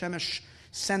lasais, that Hashem has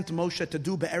sent Moshe to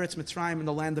do be'eretz Mitzrayim in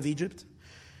the land of Egypt.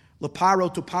 L'paro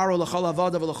to paro, l'chol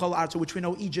avada v'l'chol arza, which we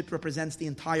know Egypt represents the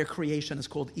entire creation, is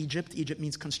called Egypt. Egypt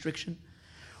means constriction.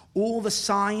 All the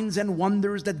signs and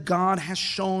wonders that God has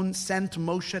sent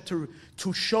Moshe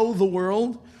to show the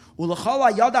world.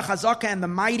 U'l'chol ha'yada chazaka, and the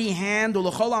mighty hand,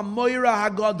 u'l'chol ha'moira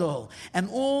ha'gadol, and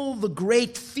all the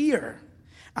great fear.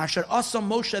 Asher asa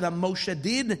Moshe, that Moshe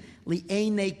did,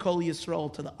 li'einei kol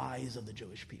Yisrael, to the eyes of the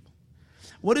Jewish people.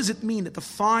 What does it mean that the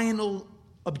final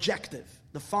objective,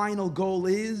 the final goal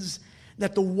is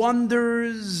that the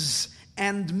wonders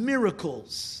and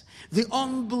miracles, the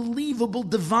unbelievable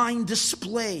divine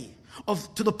display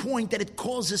to the point that it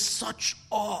causes such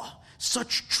awe,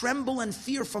 such tremble and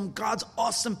fear from God's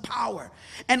awesome power.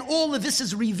 And all of this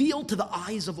is revealed to the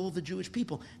eyes of all the Jewish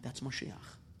people. That's Mashiach.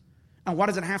 And what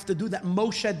does it have to do that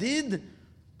Moshe did?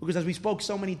 Because as we spoke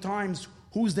so many times,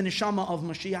 who's the neshama of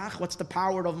Mashiach? What's the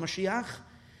power of Mashiach?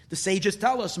 The sages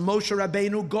tell us, Moshe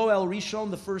Rabbeinu, Goel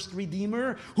Rishon, the first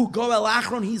redeemer, who Goel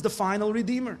Achron, he's the final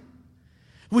redeemer.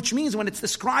 Which means when it's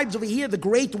described over here, the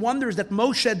great wonders that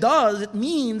Moshe does, it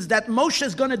means that Moshe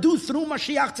is going to do through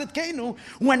Mashiach Tzidkenu,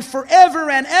 when forever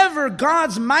and ever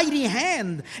God's mighty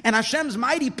hand and Hashem's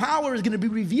mighty power is going to be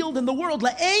revealed in the world,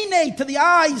 la'einei, to the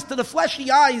eyes, to the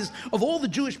fleshy eyes of all the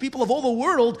Jewish people of all the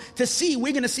world, to see,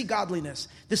 we're going to see godliness.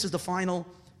 This is the final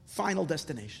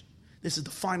destination. This is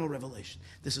the final revelation.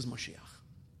 This is Mashiach.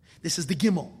 This is the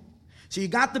Gimel. So you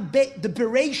got the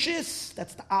Bereshis,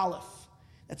 that's the Aleph.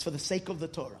 That's for the sake of the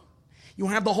Torah. You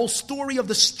have the whole story of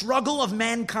the struggle of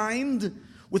mankind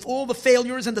with all the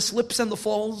failures and the slips and the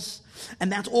falls. And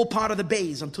that's all part of the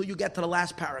Beis until you get to the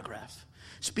last paragraph,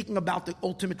 speaking about the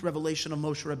ultimate revelation of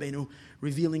Moshe Rabbeinu,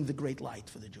 revealing the great light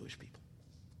for the Jewish people.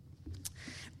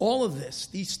 All of this,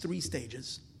 these three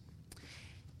stages,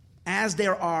 as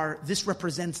this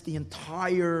represents the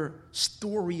entire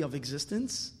story of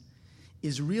existence,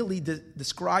 is really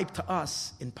described to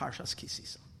us in Parshas Ki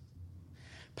Sisa.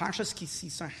 Parshas Ki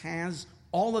Sisa has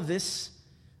all of this,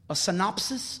 a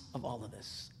synopsis of all of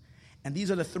this. And these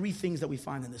are the three things that we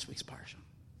find in this week's Parsha.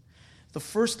 The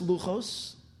first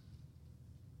luchos,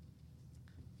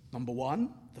 number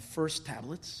one, the first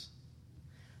tablets.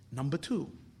 Number two,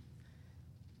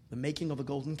 the making of a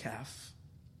golden calf,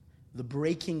 the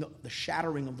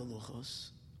shattering of the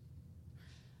luchos,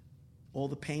 all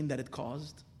the pain that it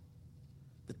caused,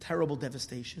 the terrible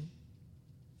devastation,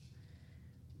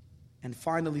 and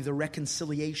finally, the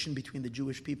reconciliation between the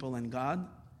Jewish people and God,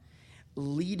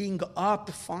 leading up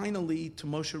finally to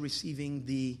Moshe receiving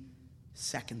the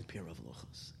second pair of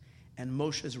luchos and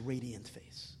Moshe's radiant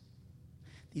face.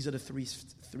 These are the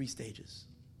three stages.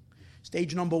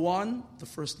 Stage number one, the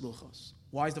first luchos.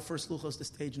 Why is the first luchos the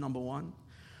stage number one?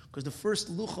 Because the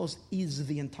first luchos is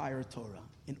the entire Torah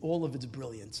in all of its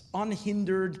brilliance,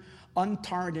 unhindered,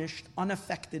 untarnished,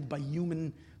 unaffected by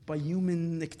human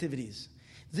activities.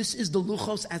 This is the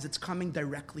luchos as it's coming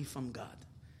directly from God.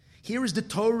 Here is the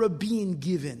Torah being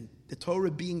given, the Torah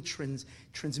being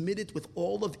transmitted with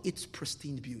all of its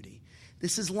pristine beauty.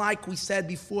 This is like we said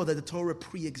before, that the Torah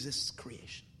pre-exists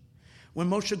creation. When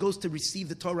Moshe goes to receive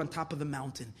the Torah on top of the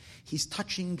mountain, he's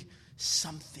touching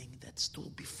something that's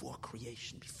still before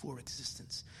creation, before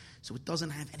existence. So it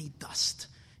doesn't have any dust.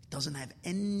 It doesn't have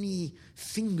any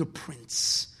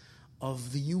fingerprints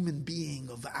of the human being,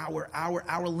 of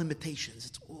our limitations.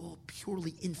 It's all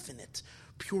purely infinite,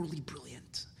 purely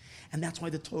brilliant. And that's why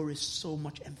the Torah is so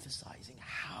much emphasizing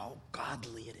how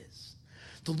godly it is.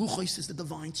 The Luchos is the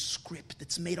divine script.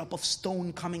 It's made up of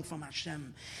stone coming from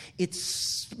Hashem.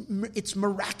 It's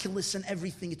miraculous in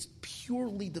everything. It's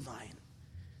purely divine.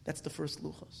 That's the first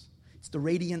Luchos. It's the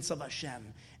radiance of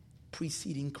Hashem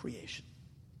preceding creation.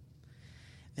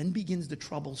 Then begins the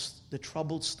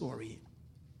troubled story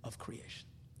of creation.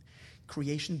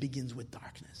 Creation begins with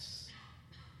darkness.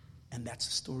 And that's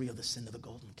the story of the sin of the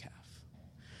golden calf.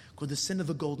 Because the sin of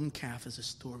the golden calf is a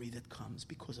story that comes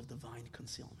because of divine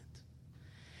concealment.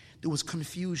 There was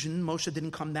confusion. Moshe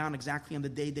didn't come down exactly on the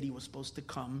day that he was supposed to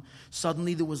come.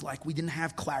 Suddenly there was we didn't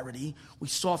have clarity. We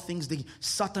saw things. The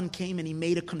Satan came and he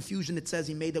made a confusion. It says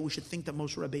he made that we should think that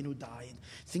Moshe Rabbeinu died.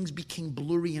 Things became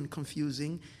blurry and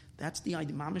confusing. That's the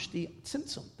idea. Mamish, the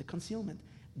tzimtzum, the concealment.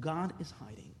 God is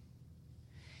hiding.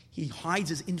 He hides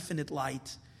his infinite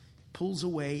light, pulls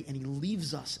away, and he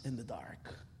leaves us in the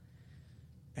dark.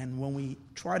 And when we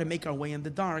try to make our way in the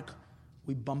dark,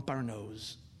 we bump our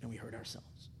nose and we hurt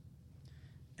ourselves.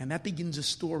 And that begins a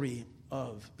story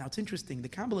of, now it's interesting, the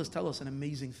Kabbalists tell us an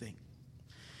amazing thing.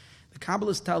 The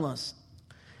Kabbalists tell us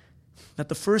that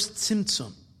the first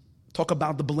tzimtzum, talk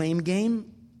about the blame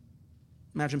game.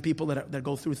 Imagine people that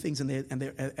go through things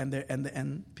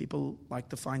and people like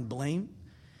to find blame.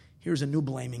 Here's a new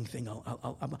blaming thing.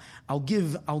 I'll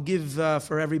give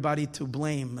for everybody to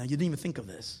blame. You didn't even think of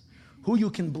this. Who you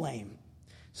can blame.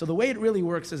 So the way it really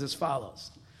works is as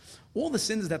follows. All the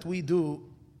sins that we do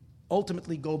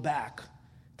ultimately go back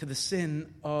to the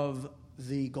sin of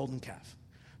the golden calf.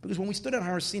 Because when we stood at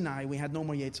Har Sinai, we had no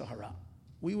more Yetzer Hara.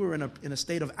 We were in a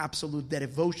state of absolute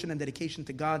devotion and dedication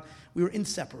to God. We were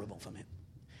inseparable from Him.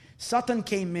 Satan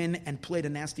came in and played a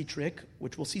nasty trick,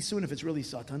 which we'll see soon if it's really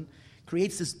Satan,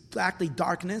 creates this blackly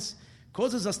darkness,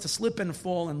 causes us to slip and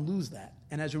fall and lose that.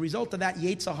 And as a result of that,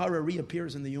 Yetzer Hara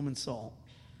reappears in the human soul.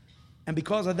 And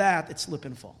because of that, it's slip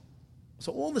and fall.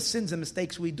 So all the sins and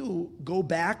mistakes we do go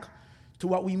back to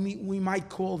what we might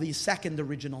call the second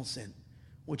original sin,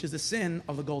 which is the sin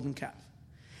of the golden calf.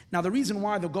 Now, the reason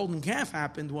why the golden calf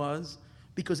happened was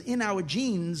because in our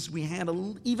genes, we had,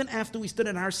 even after we stood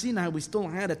at Har Sinai, we still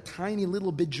had a tiny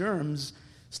little bit germs,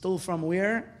 still from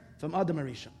where? From Adam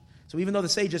Arishon. So even though the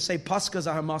sages say, Paskas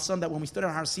Ahamasan, that when we stood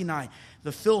at Har Sinai,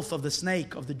 the filth of the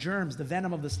snake, of the germs, the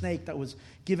venom of the snake that was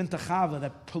given to Chava,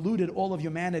 that polluted all of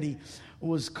humanity,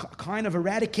 was kind of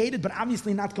eradicated, but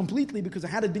obviously not completely, because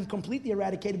had it been completely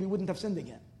eradicated, we wouldn't have sinned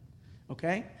again.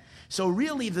 Okay? So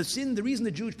really, the reason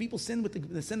the Jewish people sinned with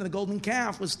the sin of the golden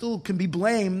calf can be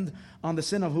blamed on the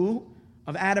sin of who?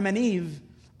 Of Adam and Eve,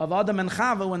 of Adam and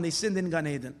Chava when they sinned in Gan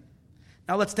Eden.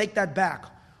 Now let's take that back.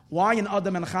 Why in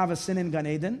Adam and Chava sin in Gan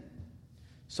Eden?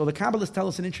 So the Kabbalists tell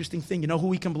us an interesting thing. You know who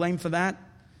we can blame for that?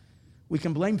 We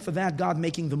can blame for that God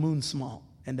making the moon small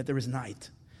and that there is night.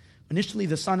 Initially,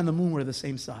 the sun and the moon were the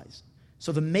same size.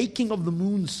 So the making of the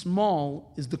moon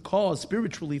small is the cause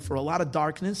spiritually for a lot of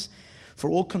darkness, for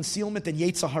all concealment and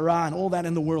Yetzer Hara and all that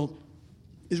in the world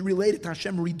is related to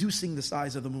Hashem reducing the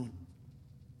size of the moon.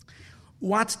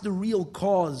 What's the real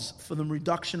cause for the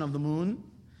reduction of the moon?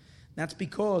 That's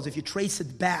because if you trace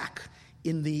it back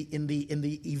in the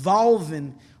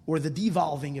evolving or the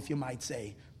devolving, if you might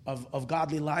say, of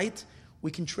godly light,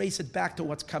 we can trace it back to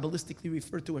what's Kabbalistically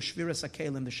referred to as Shviras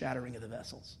HaKelim, the shattering of the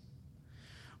vessels.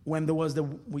 When there was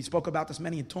we spoke about this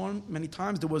many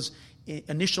times, there was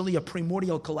initially a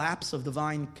primordial collapse of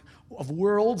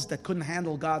worlds that couldn't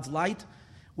handle God's light.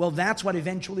 Well, that's what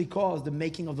eventually caused the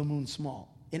making of the moon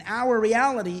small. In our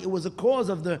reality, it was a cause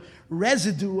of the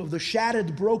residue of the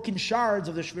shattered, broken shards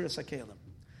of the Shviras HaKelim.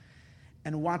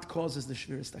 And what causes the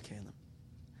Shviras HaKelim?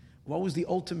 What was the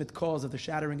ultimate cause of the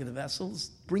shattering of the vessels?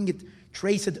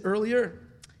 Trace it earlier.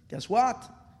 Guess what?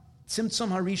 Tzimtzum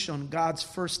Harishon, God's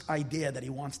first idea that He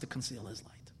wants to conceal His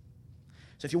light.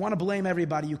 So if you want to blame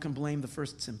everybody, you can blame the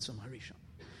first Tzimtzum Harishon.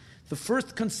 The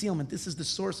first concealment, this is the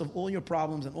source of all your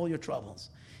problems and all your troubles,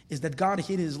 is that God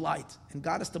hid His light, and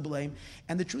God is to blame.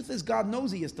 And the truth is, God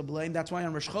knows He is to blame. That's why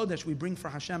on Rosh Chodesh we bring for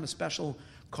Hashem a special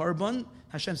korban.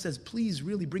 Hashem says, please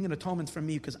really bring an atonement for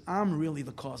me, because I'm really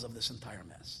the cause of this entire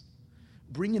mess.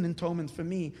 Bring an atonement for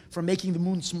me for making the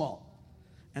moon small.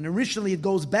 And originally it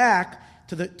goes back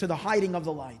to the hiding of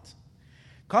the light.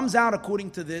 Comes out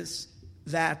according to this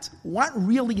that what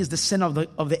really is the sin of the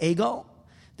egel?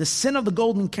 The sin of the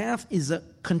golden calf is a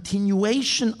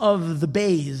continuation of the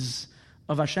bays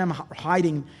of Hashem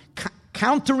hiding,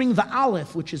 countering the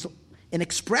aleph, which is an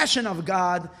expression of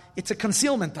God. It's a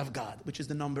concealment of God, which is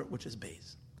the number, which is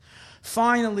bays.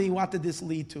 Finally, what did this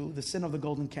lead to? The sin of the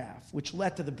golden calf, which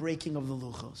led to the breaking of the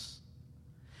luchos,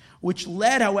 which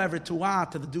led, however, to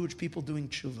what? To the Jewish people doing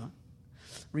tshuva,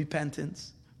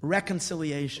 repentance,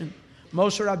 reconciliation,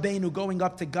 Moshe Rabbeinu going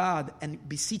up to God and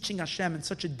beseeching Hashem in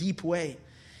such a deep way,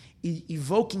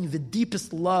 evoking the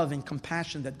deepest love and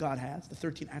compassion that God has, the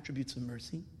 13 attributes of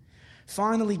mercy.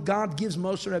 Finally, God gives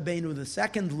Moshe Rabbeinu the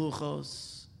second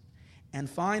luchos, and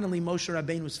finally Moshe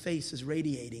Rabbeinu's face is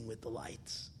radiating with the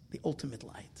light, the ultimate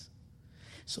light.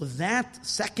 So that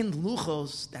second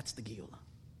luchos, that's the Geula.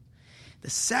 The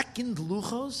second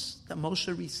luchos that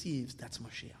Moshe receives, that's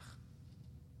Mashiach.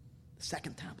 The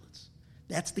second tablets.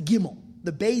 That's the Gimel.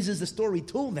 The Beis is the story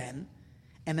till then.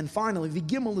 And then finally, the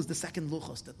Gimel is the second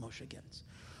luchos that Moshe gets.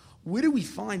 Where do we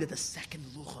find that the second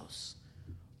luchos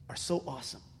are so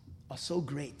awesome, are so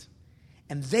great?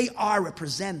 And they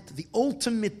represent the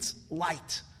ultimate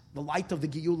light, the light of the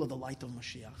Geula, the light of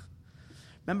Mashiach.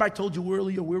 Remember I told you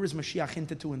earlier, where is Mashiach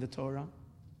hinted to in the Torah?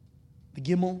 The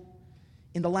Gimel.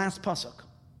 In the last pasuk,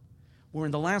 where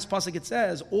in the last pasuk it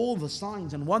says all the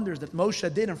signs and wonders that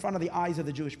Moshe did in front of the eyes of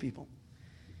the Jewish people.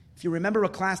 If you remember a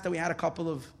class that we had a couple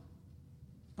of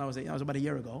That was about a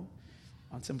year ago.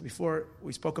 Before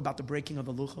we spoke about the breaking of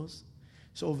the luchos.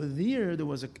 So over there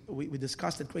we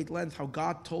discussed at great length how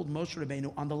God told Moshe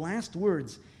Rabbeinu on the last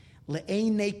words,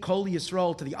 Le'einei kol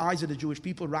Yisrael, to the eyes of the Jewish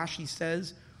people. Rashi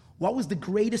says, what was the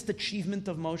greatest achievement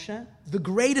of Moshe? The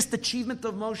greatest achievement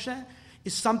of Moshe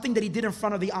is something that he did in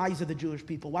front of the eyes of the Jewish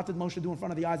people. What did Moshe do in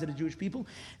front of the eyes of the Jewish people?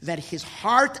 That his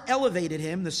heart elevated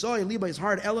him, the Soy Liba, his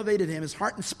heart elevated him, his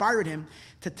heart inspired him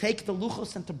to take the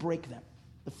luchos and to break them.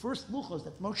 The first luchos,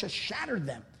 that Moshe shattered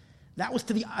them. That was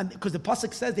because the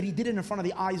pasuk says that he did it in front of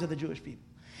the eyes of the Jewish people.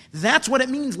 That's what it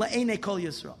means, Le'einei kol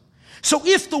Yisrael. So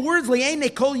if the words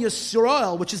Le'einei kol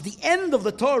Yisrael, which is the end of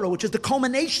the Torah, which is the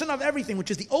culmination of everything,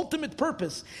 which is the ultimate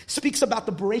purpose, speaks about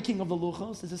the breaking of the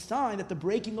luchos, is a sign that the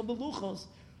breaking of the luchos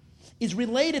is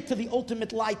related to the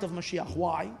ultimate light of Mashiach.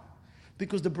 Why?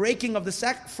 Because the breaking of the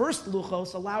first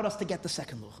luchos allowed us to get the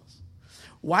second luchos.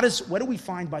 What do we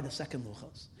find by the second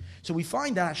luchos? So we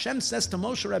find that Hashem says to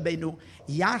Moshe Rabbeinu,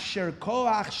 Yasher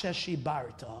koach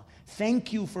sheshibarta.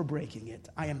 Thank you for breaking it.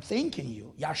 I am thanking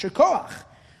you, Yasher koach,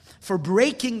 for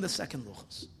breaking the second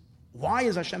luchos. Why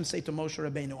does Hashem say to Moshe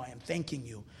Rabbeinu, I am thanking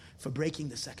you for breaking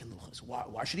the second luchos?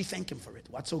 Why should he thank him for it?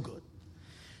 What's so good?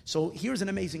 So here's an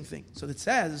amazing thing. So it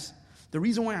says, the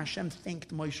reason why Hashem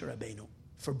thanked Moshe Rabbeinu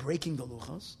for breaking the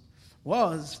luchos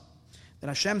was that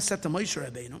Hashem said to Moshe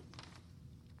Rabbeinu,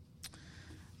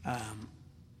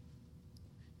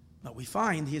 but we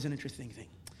find, here's an interesting thing.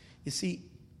 You see,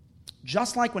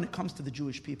 just like when it comes to the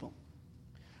Jewish people,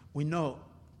 we know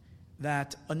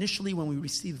that initially when we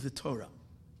received the Torah,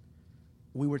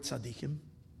 we were tzaddikim.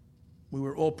 We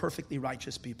were all perfectly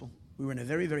righteous people. We were in a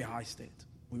very, very high state.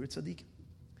 We were tzaddikim.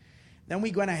 Then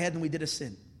we went ahead and we did a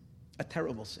sin, a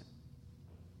terrible sin.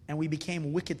 And we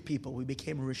became wicked people. We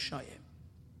became rishayim.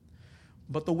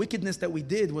 But the wickedness that we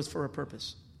did was for a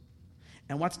purpose.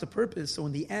 And what's the purpose? So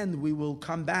in the end, we will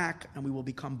come back and we will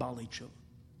become Balei Tshuva.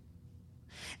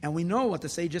 And we know what the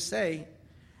sages say,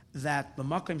 that the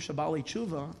Makom Shabalei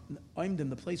Tshuva, Oimdim,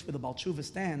 the place where the Baal Tshuva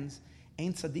stands,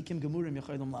 ain't tzaddikim gemurim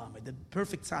yochaydim la'amid. The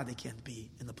perfect tzaddik can't be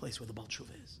in the place where the Baal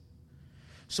Tshuva is.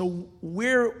 So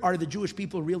where are the Jewish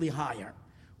people really higher?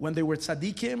 When they were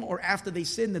tzaddikim or after they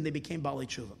sinned and they became Balei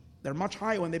Tshuva? They're much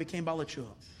higher when they became Balei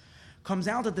Tshuva. Comes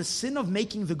out that the sin of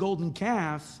making the golden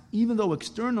calf, even though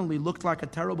externally looked like a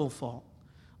terrible fall,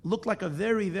 looked like a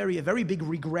very big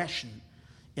regression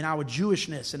in our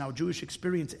Jewishness, in our Jewish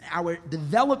experience, our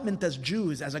development as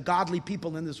Jews, as a godly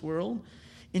people in this world.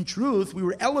 In truth, we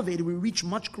were elevated, we reached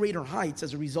much greater heights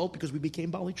as a result because we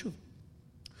became Balei Tshuva.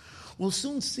 We'll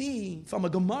soon see from a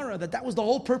Gemara that was the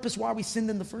whole purpose why we sinned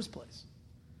in the first place.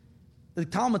 The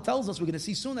Talmud tells us, we're going to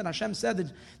see soon that Hashem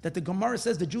said that the Gemara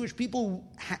says the Jewish people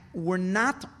were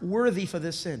not worthy for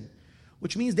this sin,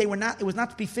 which means it was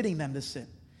not befitting them, this sin.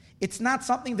 It's not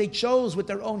something they chose with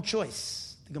their own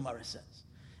choice, the Gemara says.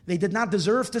 They did not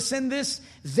deserve to sin this.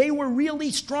 They were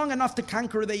really strong enough to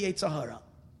conquer the Yetzer Hara.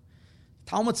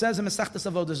 Talmud says in Masechtas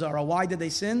Avodah Zarah, why did they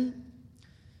sin?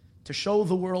 To show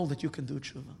the world that you can do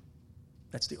tshuva.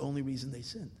 That's the only reason they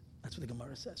sinned. That's what the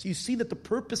Gemara says. So you see that the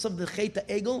purpose of the Chet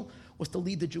Egel was to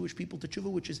lead the Jewish people to tshuva,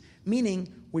 which is meaning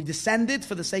we descended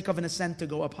for the sake of an ascent to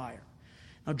go up higher.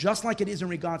 Now, just like it is in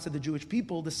regards to the Jewish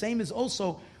people, the same is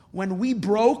also when we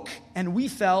broke and we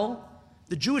fell,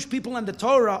 the Jewish people and the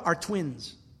Torah are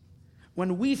twins.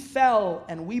 When we fell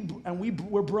and we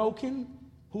were broken,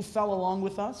 who fell along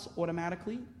with us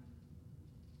automatically?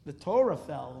 The Torah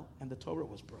fell and the Torah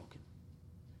was broken.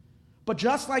 But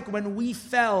just like when we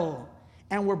fell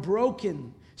and were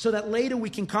broken, so that later we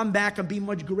can come back and be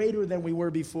much greater than we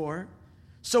were before.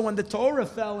 So when the Torah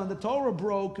fell and the Torah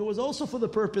broke, it was also for the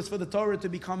purpose for the Torah to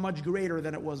become much greater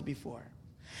than it was before.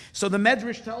 So the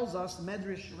Medrash tells us, the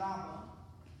Medrash Rabbah,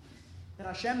 that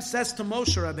Hashem says to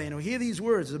Moshe Rabbeinu, hear these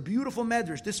words, it's a beautiful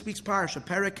Medrash, this week's Parsha,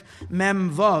 Perek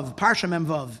Mem Vav, Parsha Mem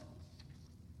Vav.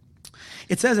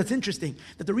 It says, it's interesting,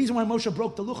 that the reason why Moshe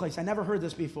broke the luchos, I never heard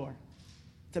this before.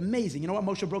 It's amazing. You know what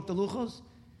Moshe broke the luchos?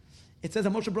 It says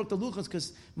that Moshe broke the luchos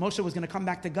because Moshe was going to come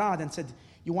back to God and said,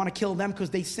 you want to kill them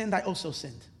because they sinned, I also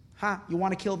sinned. You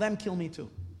want to kill them, kill me too.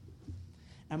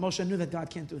 And Moshe knew that God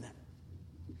can't do that.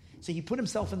 So he put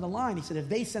himself in the line. He said, if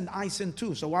they sinned, I sinned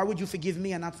too. So why would you forgive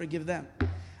me and not forgive them?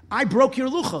 I broke your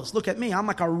luchos. Look at me. I'm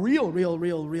like a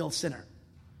real sinner.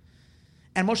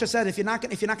 And Moshe said, if you're not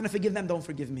going to forgive them, don't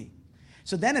forgive me.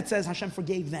 So then it says Hashem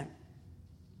forgave them.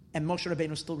 And Moshe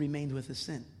Rabbeinu still remained with his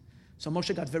sin. So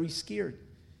Moshe got very scared.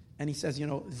 And he says,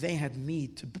 they had me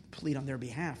to plead on their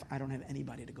behalf. I don't have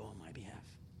anybody to go on my behalf.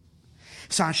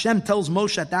 So Hashem tells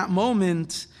Moshe at that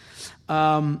moment,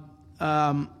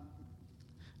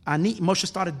 Moshe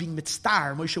started being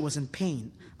mitzvah. Moshe was in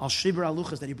pain. Al shibur al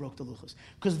luchos, that he broke the luchos.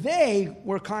 Because they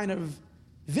were kind of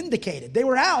vindicated. They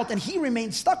were out and he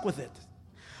remained stuck with it.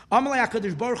 Amalei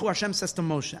HaKadosh Baruch Hu, Hashem says to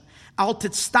Moshe, Al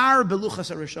titztar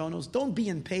beluchos harishonos, don't be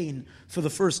in pain for the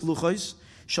first luchos.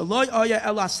 Shaloi oya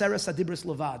ela seres adibris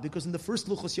levad, because in the first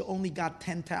luchos you only got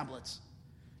 10 tablets.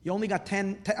 You only got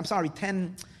 10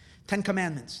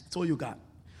 commandments. That's all you got.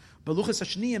 But luchos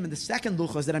hashniyim, in the second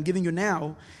luchos that I'm giving you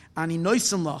now, ani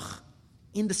noisen lach,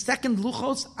 in the second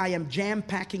luchos, I am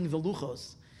jam-packing the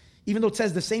luchos. Even though it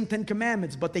says the same 10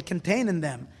 commandments, but they contain in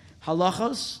them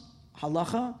halachos,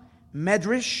 halacha,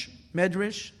 medrash,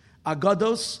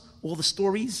 agados, all the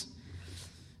stories.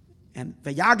 And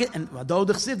vayagid, and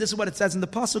vadodachsiv, this is what it says in the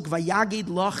pasuk, vayagid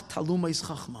lach talumais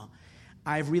chachma.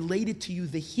 I've related to you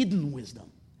the hidden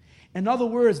wisdom. In other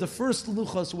words, the first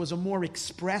luchos was a more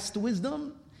expressed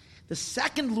wisdom. The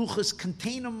second luchos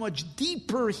contain a much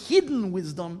deeper hidden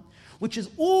wisdom, which is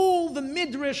all the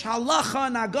midrash, halacha,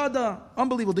 and agada.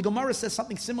 Unbelievable. The Gemara says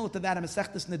something similar to that in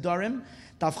Masechtas Nedarim,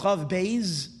 Tavchav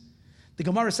Beis. The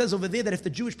Gemara says over there that if the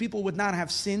Jewish people would not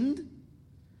have sinned,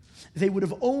 they would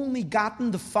have only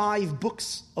gotten the 5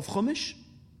 books of Chumash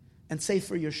and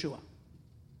Sefer Yeshua.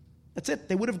 That's it.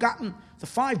 They would have gotten the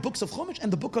 5 books of Chumash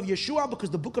and the book of Yeshua,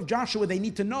 because the book of Joshua, they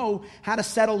need to know how to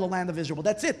settle the land of Israel.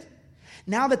 That's it.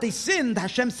 Now that they sinned,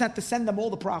 Hashem sent to send them all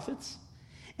the prophets,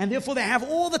 and therefore they have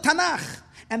all the Tanakh,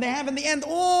 and they have in the end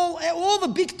all the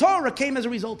big Torah came as a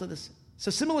result of this.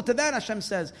 So similar to that, Hashem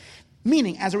says,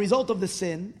 meaning as a result of the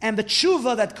sin, and the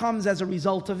tshuva that comes as a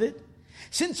result of it,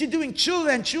 since you're doing tshuva,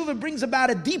 and tshuva brings about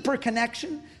a deeper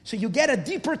connection, so you get a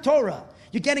deeper Torah.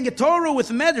 You're getting a Torah with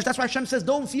medrash. That's why Hashem says,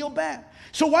 don't feel bad.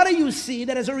 So what do you see?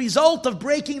 That as a result of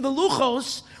breaking the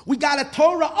luchos, we got a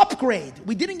Torah upgrade.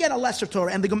 We didn't get a lesser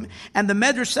Torah. And the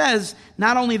medrash says,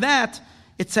 not only that,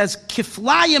 it says,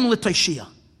 kiflayim l'toshia.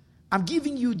 I'm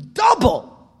giving you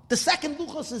double. The second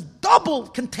luchos is double,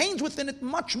 contains within it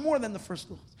much more than the first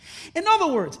luchos. In other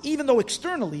words, even though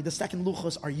externally the second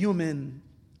luchos are human,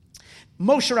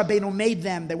 Moshe Rabbeinu made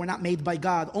them. They were not made by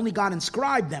God. Only God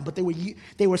inscribed them, but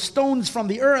they were stones from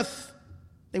the earth.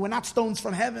 They were not stones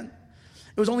from heaven.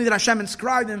 It was only that Hashem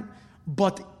inscribed them,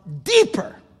 but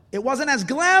deeper. It wasn't as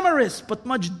glamorous, but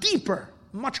much deeper,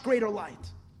 much greater light.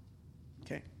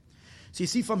 Okay, so you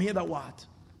see from here that what?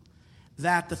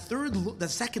 That the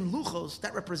second luchos,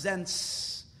 that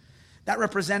represents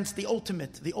the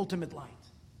ultimate light.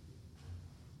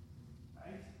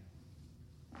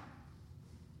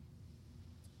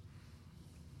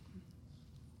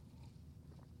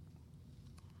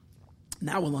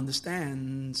 Now we'll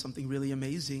understand something really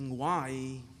amazing,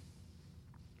 why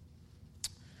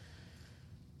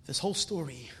this whole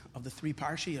story of the 3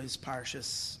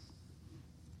 parshas.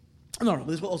 No,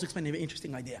 this will also explain an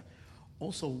interesting idea.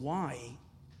 Also, why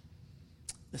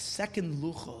the second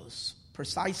luchos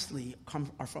precisely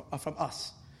are from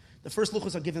us. The first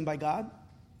luchos are given by God.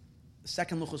 The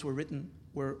second luchos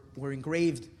were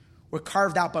engraved, were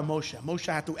carved out by Moshe.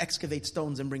 Moshe had to excavate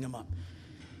stones and bring them up.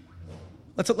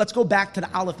 Let's go back to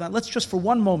the Aleph. Let's just for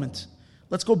one moment,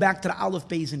 let's go back to the Aleph,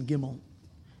 Beis, and Gimel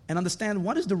and understand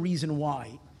what is the reason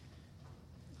why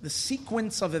the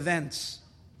sequence of events.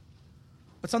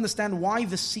 Let's understand why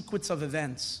the sequence of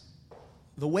events,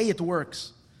 the way it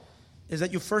works, is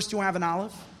that you have an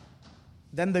Aleph,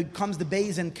 then comes the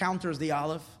Beis and counters the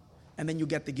Aleph, and then you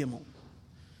get the Gimel.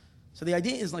 So the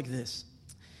idea is like this.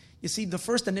 You see, the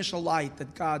first initial light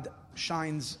that God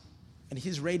shines in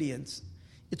His radiance,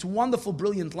 it's wonderful,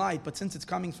 brilliant light, but since it's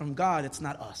coming from God, it's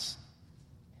not us.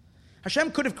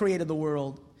 Hashem could have created the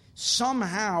world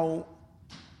somehow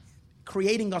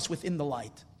creating us within the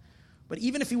light. But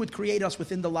even if He would create us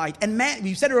within the light, and man,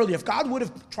 you said earlier, if God would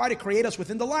have tried to create us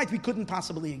within the light, we couldn't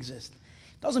possibly exist.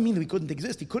 It doesn't mean that we couldn't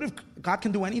exist. God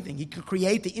can do anything. He could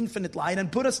create the infinite light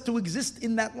and put us to exist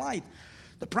in that light.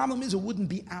 The problem is it wouldn't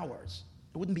be ours.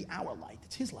 It wouldn't be our light.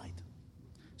 It's His light.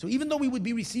 So even though we would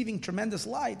be receiving tremendous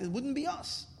light, it wouldn't be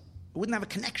us. It wouldn't have a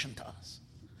connection to us.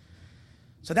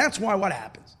 So that's why what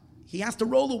happens? He has to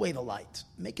roll away the light,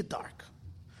 make it dark,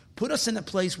 put us in a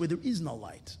place where there is no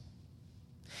light.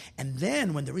 And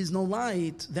then when there is no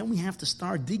light, then we have to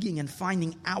start digging and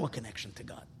finding our connection to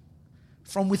God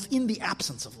from within the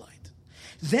absence of light.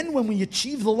 Then when we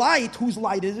achieve the light, whose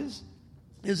light is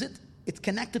it? It's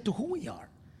connected to who we are.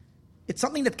 It's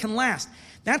something that can last.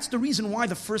 That's the reason why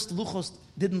the first luchos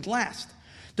didn't last.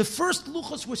 The first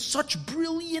luchos were such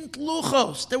brilliant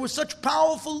luchos. They were such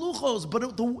powerful luchos, but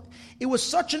it was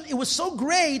so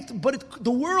great, but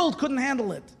the world couldn't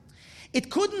handle it. It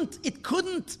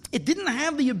didn't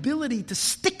have the ability to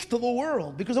stick to the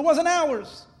world because it wasn't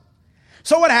ours.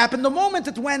 So what happened? The moment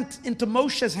it went into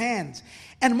Moshe's hands,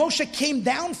 and Moshe came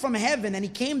down from heaven, and he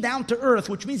came down to earth,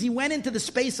 which means he went into the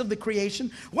space of the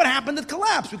creation, what happened? It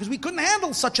collapsed, because we couldn't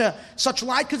handle such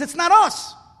light, because it's not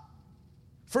us.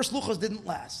 First luchos didn't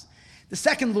last. The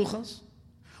second luchos,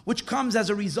 which comes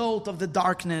as a result of the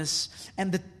darkness,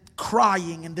 and the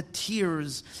crying, and the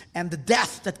tears, and the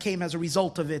death that came as a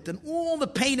result of it, and all the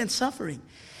pain and suffering.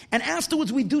 And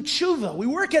afterwards we do tshuva, we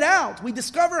work it out, we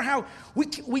discover how we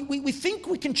think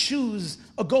we can choose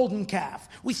a golden calf.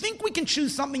 We think we can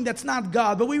choose something that's not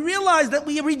God, but we realize that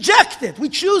we reject it. We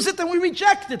choose it and we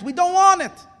reject it. We don't want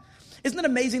it. Isn't it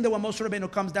amazing that when Moshe Rabbeinu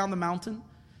comes down the mountain,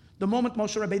 the moment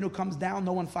Moshe Rabbeinu comes down,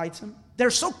 no one fights him? They're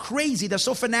so crazy, they're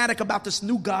so fanatic about this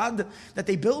new God that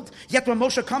they built. Yet when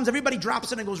Moshe comes, everybody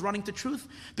drops it and goes running to truth.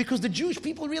 Because the Jewish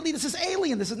people really, this is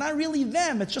alien. This is not really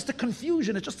them. It's just a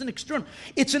confusion. It's just an external.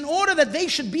 It's in order that they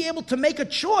should be able to make a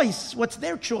choice. What's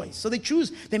their choice? So they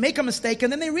choose, they make a mistake,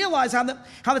 and then they realize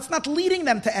how it's not leading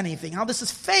them to anything. How this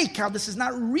is fake. How this is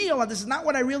not real. How this is not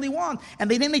what I really want. And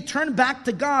then they turn back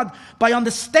to God by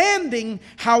understanding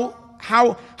how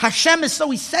Hashem is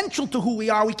so essential to who we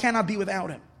are, we cannot be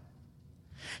without Him.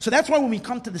 So that's why when we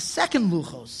come to the second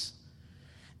luchos,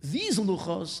 these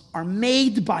luchos are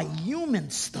made by human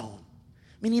stone.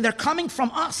 Meaning they're coming from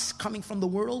us, coming from the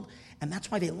world, and that's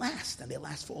why they last, and they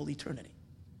last for all eternity.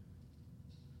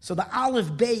 So the Aleph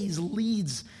Beis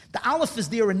leads, the Aleph is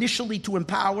there initially to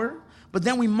empower, but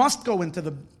then we must go into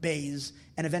the Beis,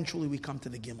 and eventually we come to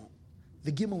the Gimel.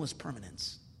 The Gimel is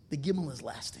permanence. The Gimel is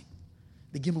lasting.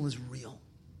 The Gimel is real.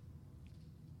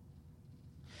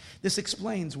 This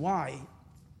explains why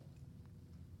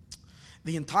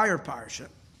the entire parsha,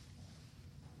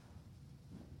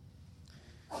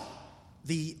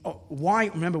 why,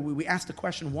 remember we asked the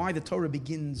question why the Torah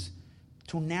begins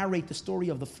to narrate the story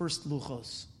of the first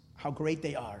luchos, how great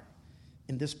they are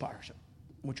in this parsha,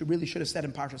 which we really should have said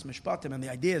in Parshas Mishpatim, and the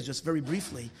idea is just very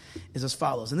briefly is as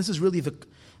follows, and this is really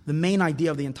the main idea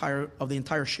of the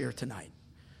entire share tonight.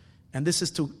 And this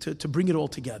is to bring it all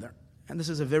together. And this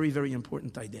is a very, very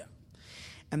important idea.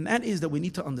 And that is that we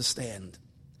need to understand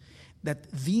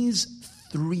that these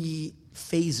three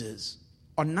phases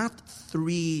are not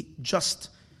just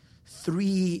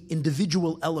three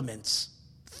individual elements,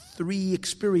 three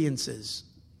experiences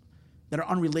that are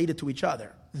unrelated to each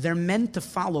other. They're meant to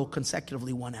follow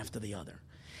consecutively one after the other.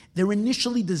 They're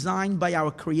initially designed by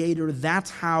our Creator.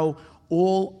 That's how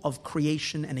all of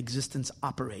creation and existence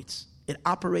operates. It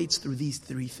operates through these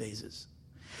three phases.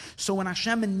 So when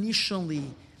Hashem initially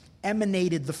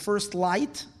emanated the first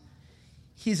light,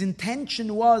 His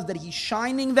intention was that He's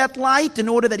shining that light in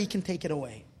order that He can take it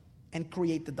away and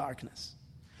create the darkness.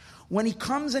 When He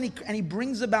comes and he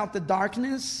brings about the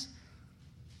darkness,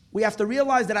 we have to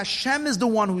realize that Hashem is the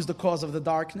one who's the cause of the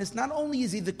darkness. Not only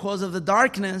is He the cause of the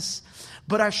darkness,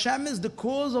 but Hashem is the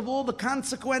cause of all the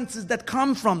consequences that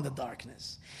come from the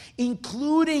darkness,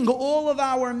 including all of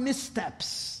our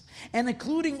missteps and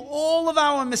including all of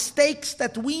our mistakes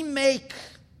that we make,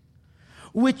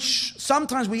 which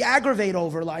sometimes we aggravate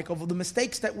over, like over the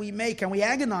mistakes that we make and we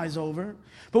agonize over.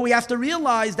 But we have to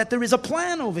realize that there is a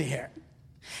plan over here.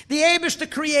 The Eibishter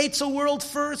creates a world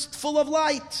first full of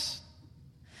light.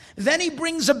 Then He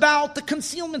brings about the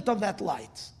concealment of that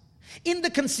light. In the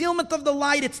concealment of the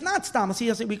light, it's not stam.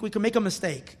 See, we can make a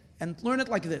mistake and learn it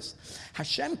like this.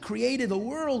 Hashem created a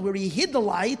world where He hid the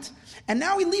light, and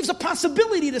now He leaves a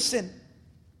possibility to sin.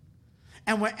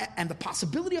 And the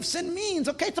possibility of sin means,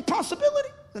 okay, it's a possibility.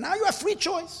 So now you have free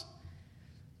choice.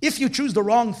 If you choose the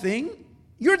wrong thing,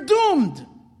 you're doomed.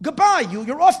 Goodbye.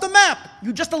 You're off the map.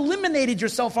 You just eliminated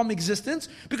yourself from existence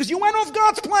because you went off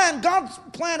God's plan. God's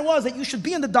plan was that you should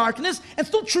be in the darkness and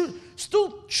still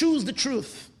choose the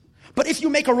truth. But if you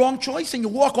make a wrong choice and you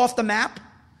walk off the map,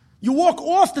 you walk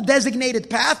off the designated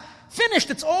path, finished,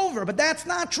 it's over. But that's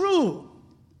not true.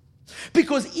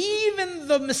 Because even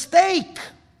the mistake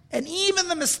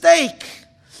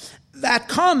that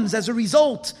comes as a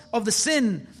result of the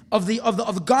sin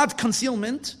of God's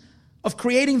concealment, of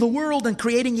creating the world and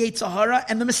creating Yetzer Hara,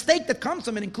 and the mistake that comes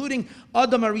from it, including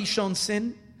Adam Arishon's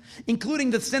sin,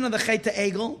 including the sin of the Chet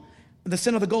Egel, the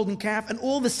sin of the golden calf, and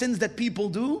all the sins that people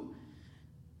do.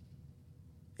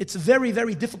 It's very,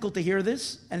 very difficult to hear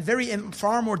this, and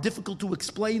far more difficult to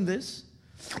explain this.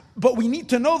 But we need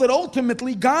to know that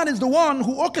ultimately God is the one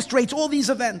who orchestrates all these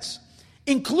events,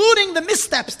 including the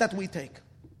missteps that we take.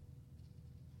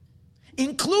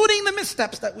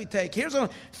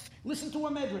 Listen to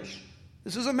a medrash.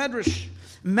 This is a medrash.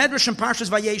 Medrash in Parshas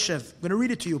Vayeshev. I'm going to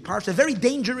read it to you. A very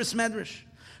dangerous medrash,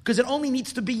 because it only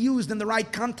needs to be used in the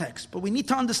right context. But we need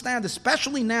to understand,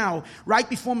 especially now, right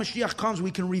before Mashiach comes,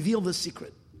 we can reveal this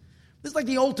secret. This is like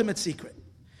the ultimate secret.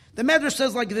 The Medrash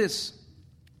says like this,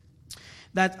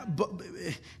 that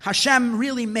Hashem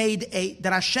really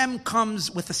that Hashem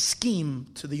comes with a scheme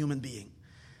to the human being.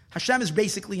 Hashem is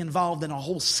basically involved in a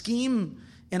whole scheme,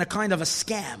 in a kind of a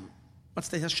scam.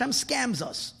 Hashem scams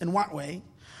us. In what way?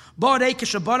 God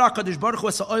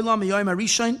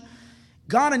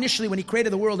initially, when He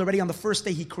created the world, already on the first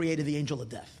day, He created the angel of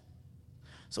death.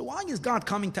 So why is God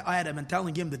coming to Adam and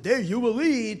telling him, the day you will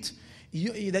eat,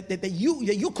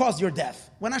 you caused your death?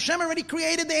 When Hashem already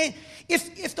created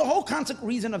if the whole concept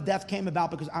reason of death came about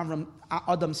because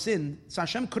Adam sinned, so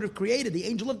Hashem could have created the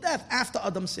angel of death after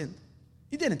Adam sinned.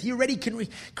 He didn't. He already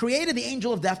created the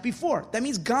angel of death before. That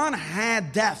means God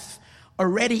had death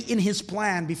already in His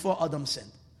plan before Adam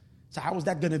sinned. So how is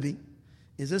that going to be?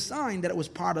 Is a sign that it was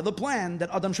part of the plan that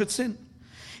Adam should sin.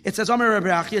 It says,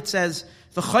 it says,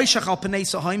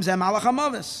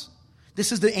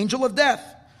 this is the angel of death.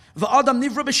 Adam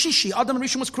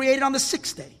Rishon was created on the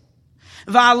sixth day.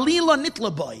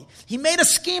 He made a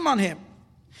scheme on him.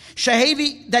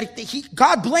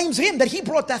 God blames him that he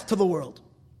brought death to the world.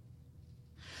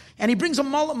 And he brings a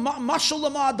mashal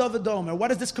lama davidomer. What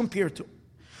does this compare to?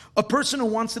 A person who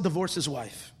wants to divorce his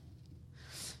wife.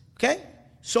 Okay?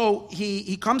 So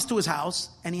he comes to his house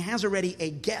and he has already a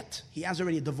get. He has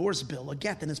already a divorce bill, a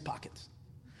get in his pocket.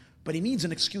 But he needs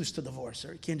an excuse to divorce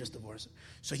her. He can't just divorce her.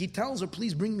 So he tells her,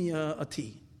 please bring me a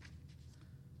tea.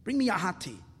 Bring me a hot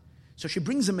tea. So she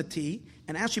brings him a tea,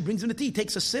 and as she brings him the tea, he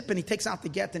takes a sip and he takes out the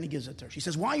get and he gives it to her. She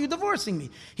says, why are you divorcing me?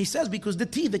 He says, because the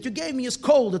tea that you gave me is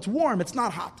cold, it's warm, it's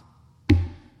not hot.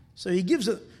 So he gives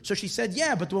it. So she said,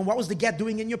 yeah, but what was the get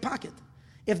doing in your pocket?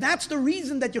 If that's the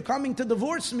reason that you're coming to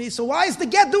divorce me, so why is the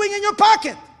get doing in your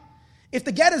pocket? If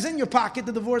the get is in your pocket,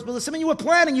 the divorce bill is something you were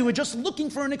planning, you were just looking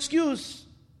for an excuse.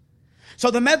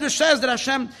 So the Medrash says that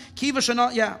Hashem,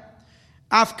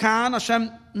 Afkan,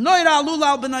 Hashem, Noira Alula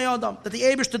al B'nai that the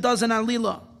Eibishter does an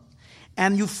Alila.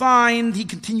 And you find, he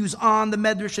continues on the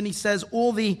Medrash and he says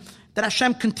that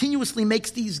Hashem continuously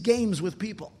makes these games with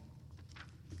people.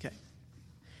 Okay.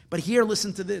 But here,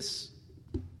 listen to this.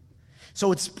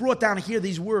 So it's brought down here,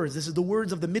 these words. This is the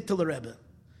words of the Mittler Rebbe,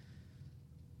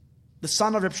 the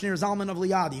son of Reb Shneur Zalman of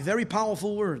Liadi. Very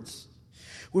powerful words.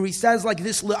 Where he says like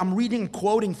this, I'm reading and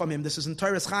quoting from him. This is in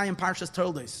Torah's Chaim, Parshas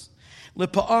Toldos.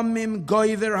 Lepa'amim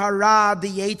goyver hara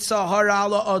diyetza hara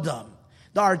ala adam.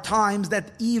 There are times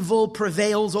that evil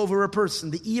prevails over a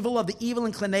person. The evil of the evil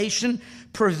inclination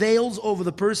prevails over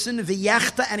the person.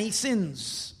 V'yachta, and he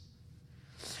sins.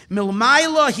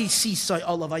 Milmaila he Sisa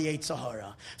olav hayetza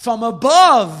hara. From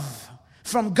above,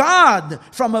 from God,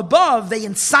 from above, they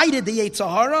incited the Yetzer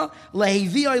Hara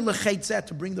leheviyai lechetzeh,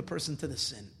 to bring the person to the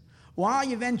sin. Why?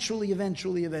 Eventually,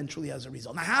 as a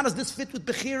result. Now, how does this fit with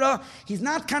Bechira? He's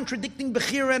not contradicting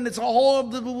Bechira, and it's a whole,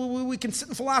 we can sit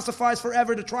and philosophize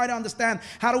forever to try to understand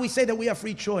how do we say that we have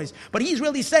free choice. But he's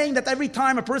really saying that every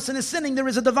time a person is sinning, there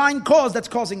is a divine cause that's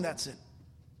causing that sin.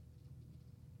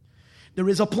 There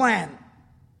is a plan.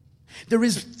 There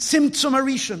is tzimtzum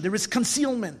harishon. There is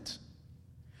concealment.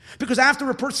 Because after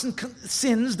a person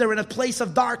sins, they're in a place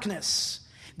of darkness.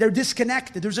 They're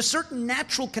disconnected. There's a certain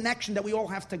natural connection that we all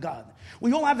have to God.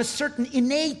 We all have a certain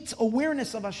innate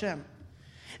awareness of Hashem.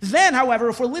 Then, however,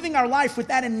 if we're living our life with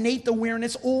that innate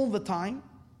awareness all the time,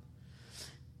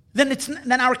 then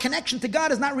our connection to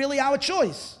God is not really our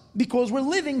choice. Because we're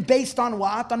living based on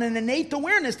what? On an innate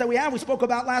awareness that we have. We spoke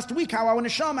about last week how our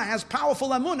neshama has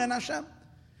powerful amun in Hashem.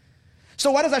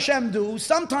 So what does Hashem do?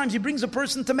 Sometimes He brings a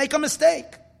person to make a mistake.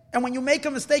 And when you make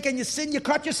a mistake and you sin, you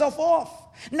cut yourself off.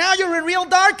 Now you're in real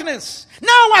darkness.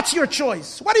 Now what's your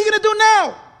choice? What are you going to do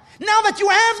now? Now that you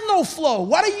have no flow,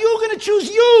 what are you going to choose?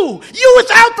 You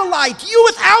without the light, you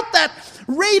without that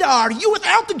radar, you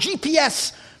without the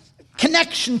GPS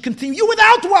connection continue, you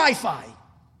without Wi-Fi.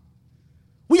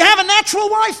 We have a natural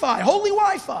Wi-Fi, holy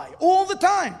Wi-Fi, all the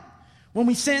time. When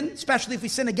we sin, especially if we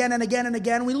sin again and again and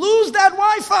again, we lose that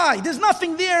Wi-Fi. There's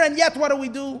nothing there, and yet what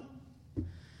do?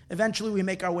 Eventually we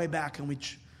make our way back and we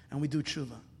do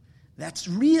tshuva. That's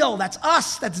real, that's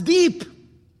us, that's deep.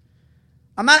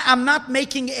 I'm not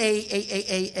making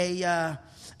a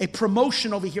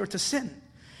promotion over here to sin.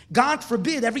 God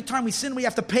forbid, every time we sin, we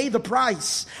have to pay the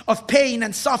price of pain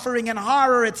and suffering and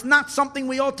horror. It's not something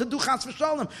we ought to do, chas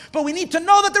v'shalom. But we need to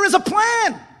know that there is a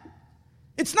plan.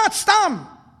 It's not stam.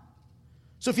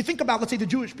 So if you think about, let's say, the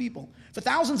Jewish people. For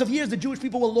thousands of years, the Jewish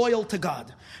people were loyal to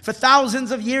God. For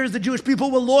thousands of years, the Jewish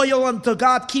people were loyal unto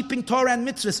God, keeping Torah and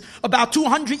mitzvahs. About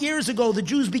 200 years ago, the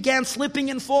Jews began slipping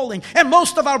and falling. And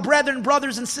most of our brethren,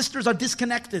 brothers, and sisters are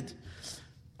disconnected,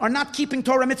 are not keeping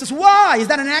Torah and mitzvahs. Why? Is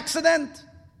that an accident?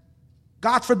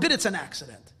 God forbid it's an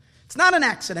accident. It's not an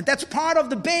accident. That's part of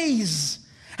the base.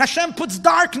 Hashem puts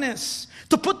darkness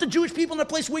to put the Jewish people in a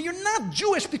place where you're not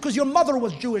Jewish because your mother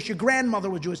was Jewish, your grandmother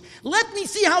was Jewish. Let me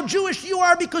see how Jewish you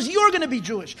are because you're going to be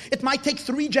Jewish. It might take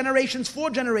 3 generations,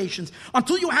 4 generations,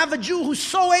 until you have a Jew who's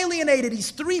so alienated.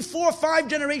 He's 3, 4, 5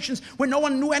 generations where no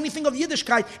one knew anything of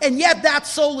Yiddishkeit, and yet that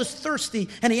soul is thirsty,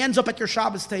 and he ends up at your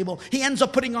Shabbos table. He ends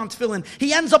up putting on tefillin.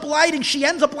 She ends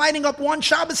up lighting up one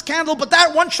Shabbos candle, but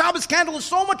that one Shabbos candle is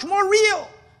so much more real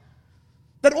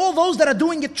than all those that are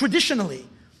doing it traditionally.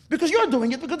 Because you're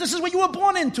doing it, because this is what you were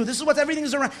born into. This is what everything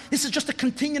is around. This is just a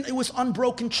continuous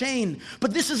unbroken chain.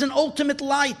 But this is an ultimate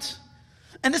light.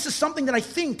 And this is something that I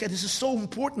think, and this is so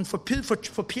important for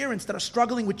parents that are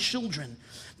struggling with children,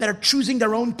 that are choosing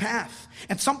their own path.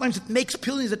 And sometimes it makes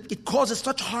pills, it causes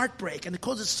such heartbreak, and it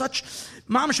causes such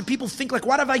mamash, and people think like,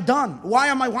 what have I done?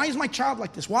 Why is my child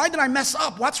like this? Why did I mess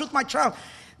up? What's with my child?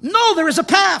 No, there is a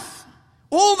path.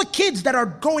 All the kids that are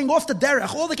going off the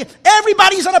derech,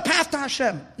 everybody's on a path to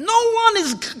Hashem. No one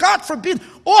is, God forbid,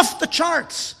 off the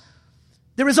charts.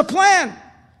 There is a plan.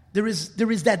 There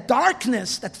is that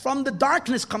darkness, that from the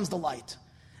darkness comes the light.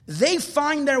 They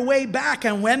find their way back,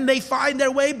 and when they find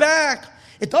their way back,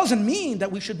 it doesn't mean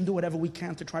that we shouldn't do whatever we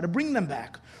can to try to bring them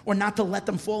back, or not to let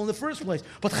them fall in the first place.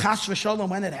 But chas v'shalom,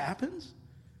 when it happens,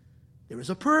 there is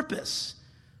a purpose.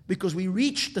 Because we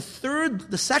reach the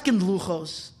second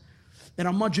luchos, that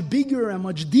are much bigger and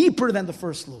much deeper than the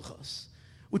first luchos,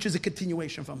 which is a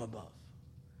continuation from above.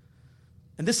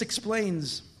 And this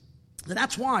explains that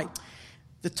that's why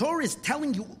the Torah is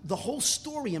telling you the whole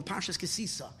story in Parshas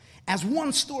Sisa as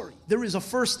one story. There is a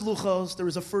first luchos, there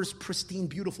is a first pristine,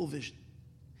 beautiful vision.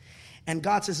 And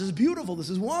God says, this is beautiful, this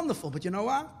is wonderful, but you know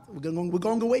what? We're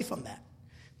going away from that.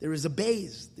 There is a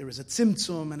base, there is a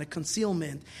tzimtzum and a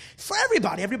concealment for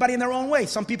everybody in their own way.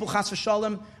 Some people, chas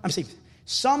v'shalom,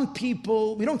 some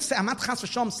people, I'm not chas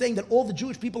v'shalom saying that all the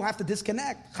Jewish people have to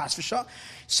disconnect. Chas v'shalom.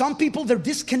 Some people, their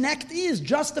disconnect is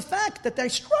just the fact that they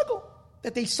struggle,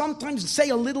 that they sometimes say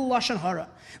a little lashon hara.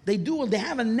 They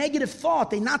have a negative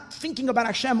thought. They're not thinking about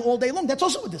Hashem all day long. That's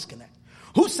also a disconnect.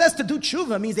 Who says to do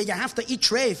tshuva means that you have to eat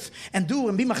treif and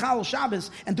be machal Shabbos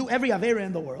and do every avera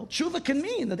in the world? Tshuva can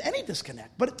mean that any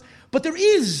disconnect. But there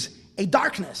is a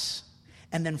darkness.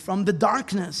 And then from the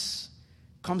darkness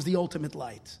comes the ultimate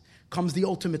light. Comes the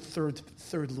ultimate third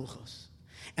luchos.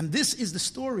 And this is the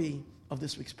story of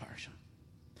this week's parsha.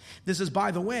 This is,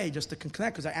 by the way, just to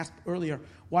connect, because I asked earlier,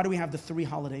 why do we have the 3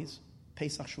 holidays?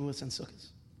 Pesach, Shavuos, and Sukkot.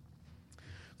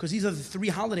 Because these are the 3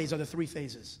 holidays, are the 3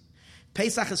 phases.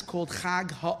 Pesach is called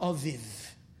Chag HaAviv.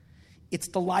 It's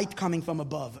the light coming from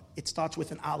above. It starts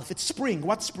with an aleph. It's spring.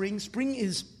 What's spring? Spring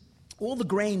is all the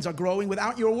grains are growing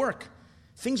without your work.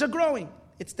 Things are growing.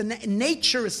 It's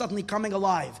nature is suddenly coming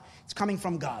alive. It's coming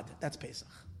from God. That's Pesach.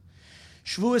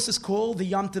 Shavuos is called the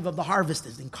Yom Tov of the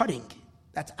harvesters in cutting.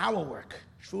 That's our work.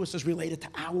 Shavuos is related to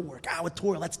our work, our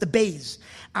toil. That's the base.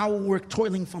 Our work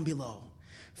toiling from below.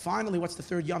 Finally, what's the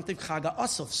third Yom Tov? Chag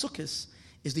HaAsov, Sukkot,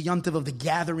 is the Yom Tov of the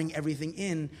gathering everything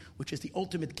in, which is the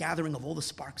ultimate gathering of all the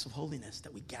sparks of holiness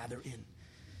that we gather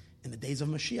in the days of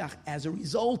Mashiach, as a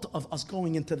result of us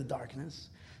going into the darkness,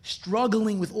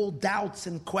 struggling with all doubts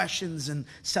and questions and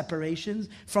separations,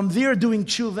 from there doing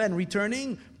tshuva and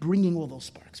returning, bringing all those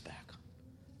sparks back.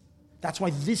 That's why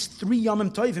these 3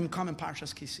 Yomim Tovim come in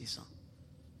Parshas Sisa.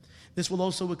 This will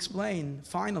also explain,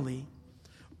 finally,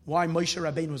 why Moshe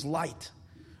Rabbeinu's light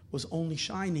was only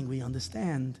shining, we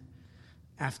understand,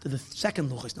 after the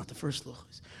second luchos, not the first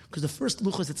luchos. Because the first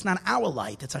luchos, it's not our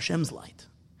light, it's Hashem's light.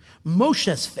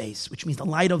 Moshe's face, which means the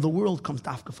light of the world, comes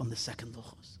dafka from the second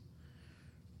luchos.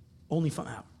 Only from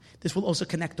out. This will also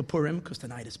connect to Purim, because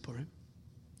tonight is Purim.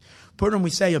 Purim, we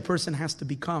say a person has to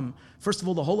become, first of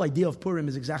all, the whole idea of Purim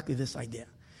is exactly this idea.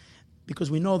 Because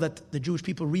we know that the Jewish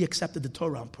people re-accepted the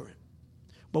Torah on Purim.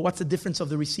 But what's the difference of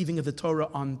the receiving of the Torah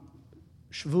on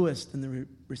Shavuos and the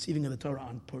receiving of the Torah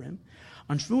on Purim?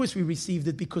 On Shavuos we received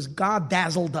it because God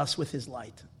dazzled us with His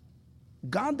light.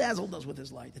 God dazzled us with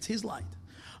His light. It's His light.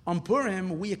 On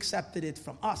Purim, we accepted it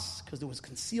from us because there was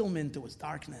concealment, there was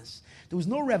darkness. There was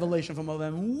no revelation from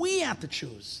Hashem. We had to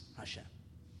choose Hashem.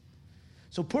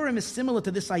 So Purim is similar to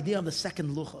this idea of the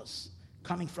second luchos,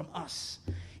 coming from us.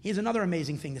 Here's another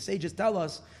amazing thing. The sages tell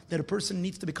us that a person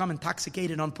needs to become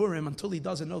intoxicated on Purim until he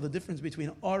doesn't know the difference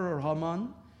between Arur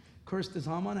Haman, cursed is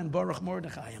Haman, and Baruch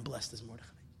Mordechai, and blessed is Mordechai.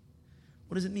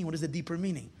 What does it mean? What is the deeper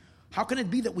meaning? How can it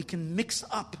be that we can mix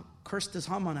up cursed is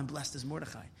Haman and blessed is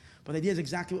Mordechai? But the idea is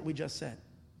exactly what we just said.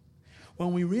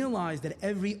 When we realize that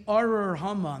every Arur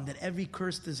Haman, that every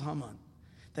cursed is Haman,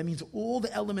 that means all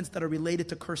the elements that are related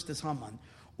to cursed is Haman,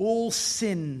 all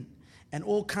sin and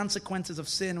all consequences of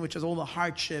sin, which is all the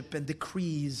hardship and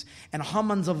decrees and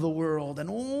Hamans of the world and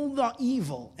all the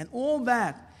evil and all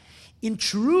that, in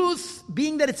truth,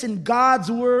 being that it's in God's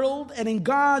world, and in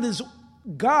God is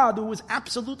God who is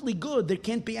absolutely good, there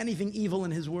can't be anything evil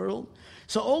in his world.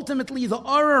 So ultimately, the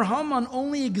Arer Haman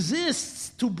only exists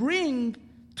to bring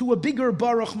to a bigger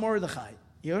Baruch Mordechai.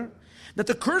 Yeah? That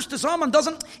the cursed Haman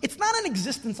it's not an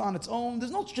existence on its own.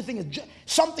 There's no such a thing as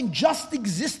something just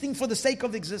existing for the sake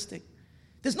of existing.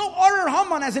 There's no Arer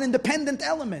Haman as an independent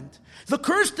element. The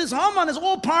cursed Haman is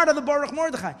all part of the Baruch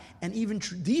Mordechai. And even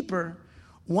deeper,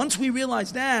 once we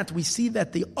realize that, we see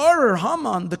that the Arer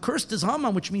Haman, the cursed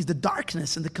Haman, which means the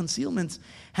darkness and the concealments,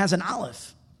 has an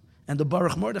Aleph. And the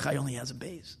Baruch Mordechai only has a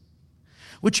base.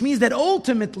 Which means that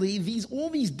ultimately, all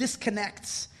these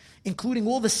disconnects, including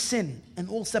all the sin and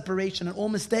all separation and all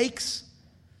mistakes,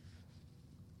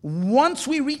 once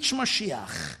we reach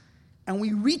Mashiach and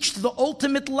we reach the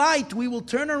ultimate light, we will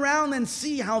turn around and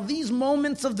see how these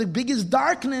moments of the biggest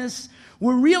darkness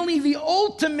were really the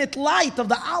ultimate light of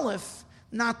the Aleph.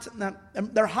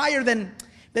 They're higher than,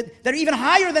 they're even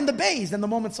higher than the base, than the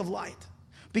moments of light.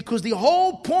 Because the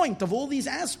whole point of all these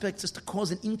aspects is to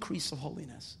cause an increase of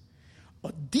holiness.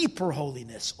 A deeper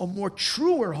holiness, a more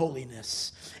truer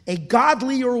holiness, a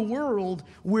godlier world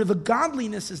where the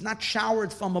godliness is not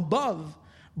showered from above,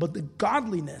 but the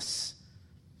godliness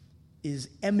is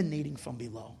emanating from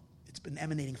below. It's been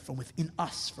emanating from within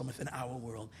us, from within our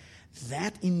world.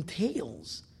 That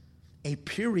entails a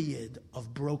period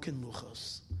of broken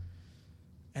luchos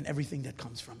and everything that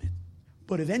comes from it.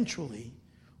 But eventually,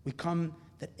 we come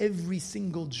that every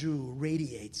single Jew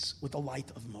radiates with the light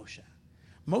of Moshe.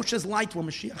 Moshe's light when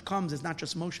Mashiach comes is not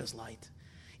just Moshe's light.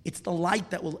 It's the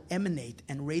light that will emanate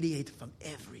and radiate from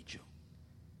every Jew.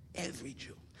 Every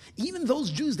Jew. Even those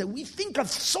Jews that we think are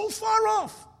so far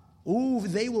off,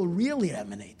 they will really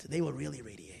emanate. They will really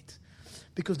radiate.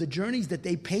 Because the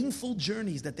painful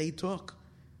journeys that they took,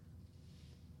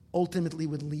 ultimately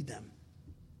would lead them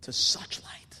to such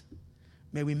light.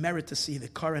 May we merit to see the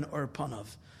Karen Or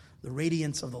Panav, the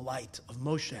radiance of the light of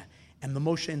Moshe, and the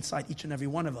Moshe inside each and every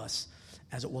one of us,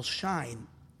 as it will shine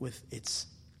with its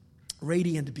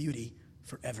radiant beauty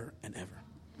forever and ever.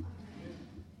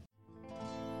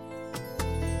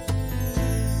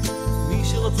 מי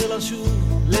שרוצה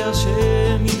לשוב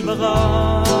להשם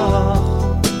יתברך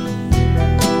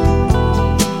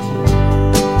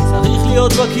צריך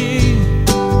להיות בקיא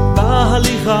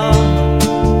בהליכה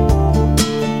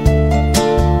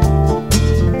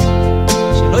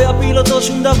שלא יפיל אותו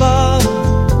שום דבר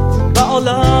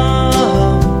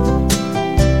בעולם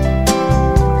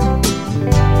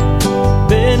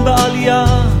בין בעלייה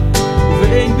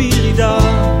ובין בירידה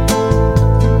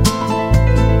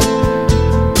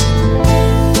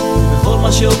וכל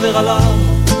מה שעובר עליו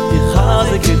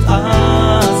יחזק את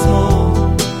עצמו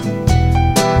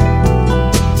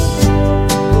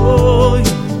אוי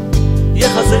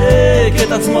יחזק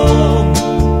את עצמו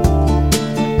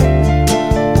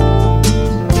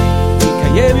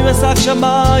יקיים ממסק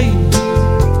שמיים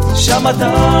שם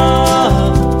אתה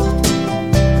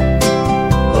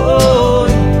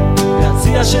אוי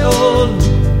להציע שאול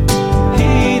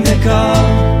הנה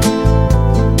כאן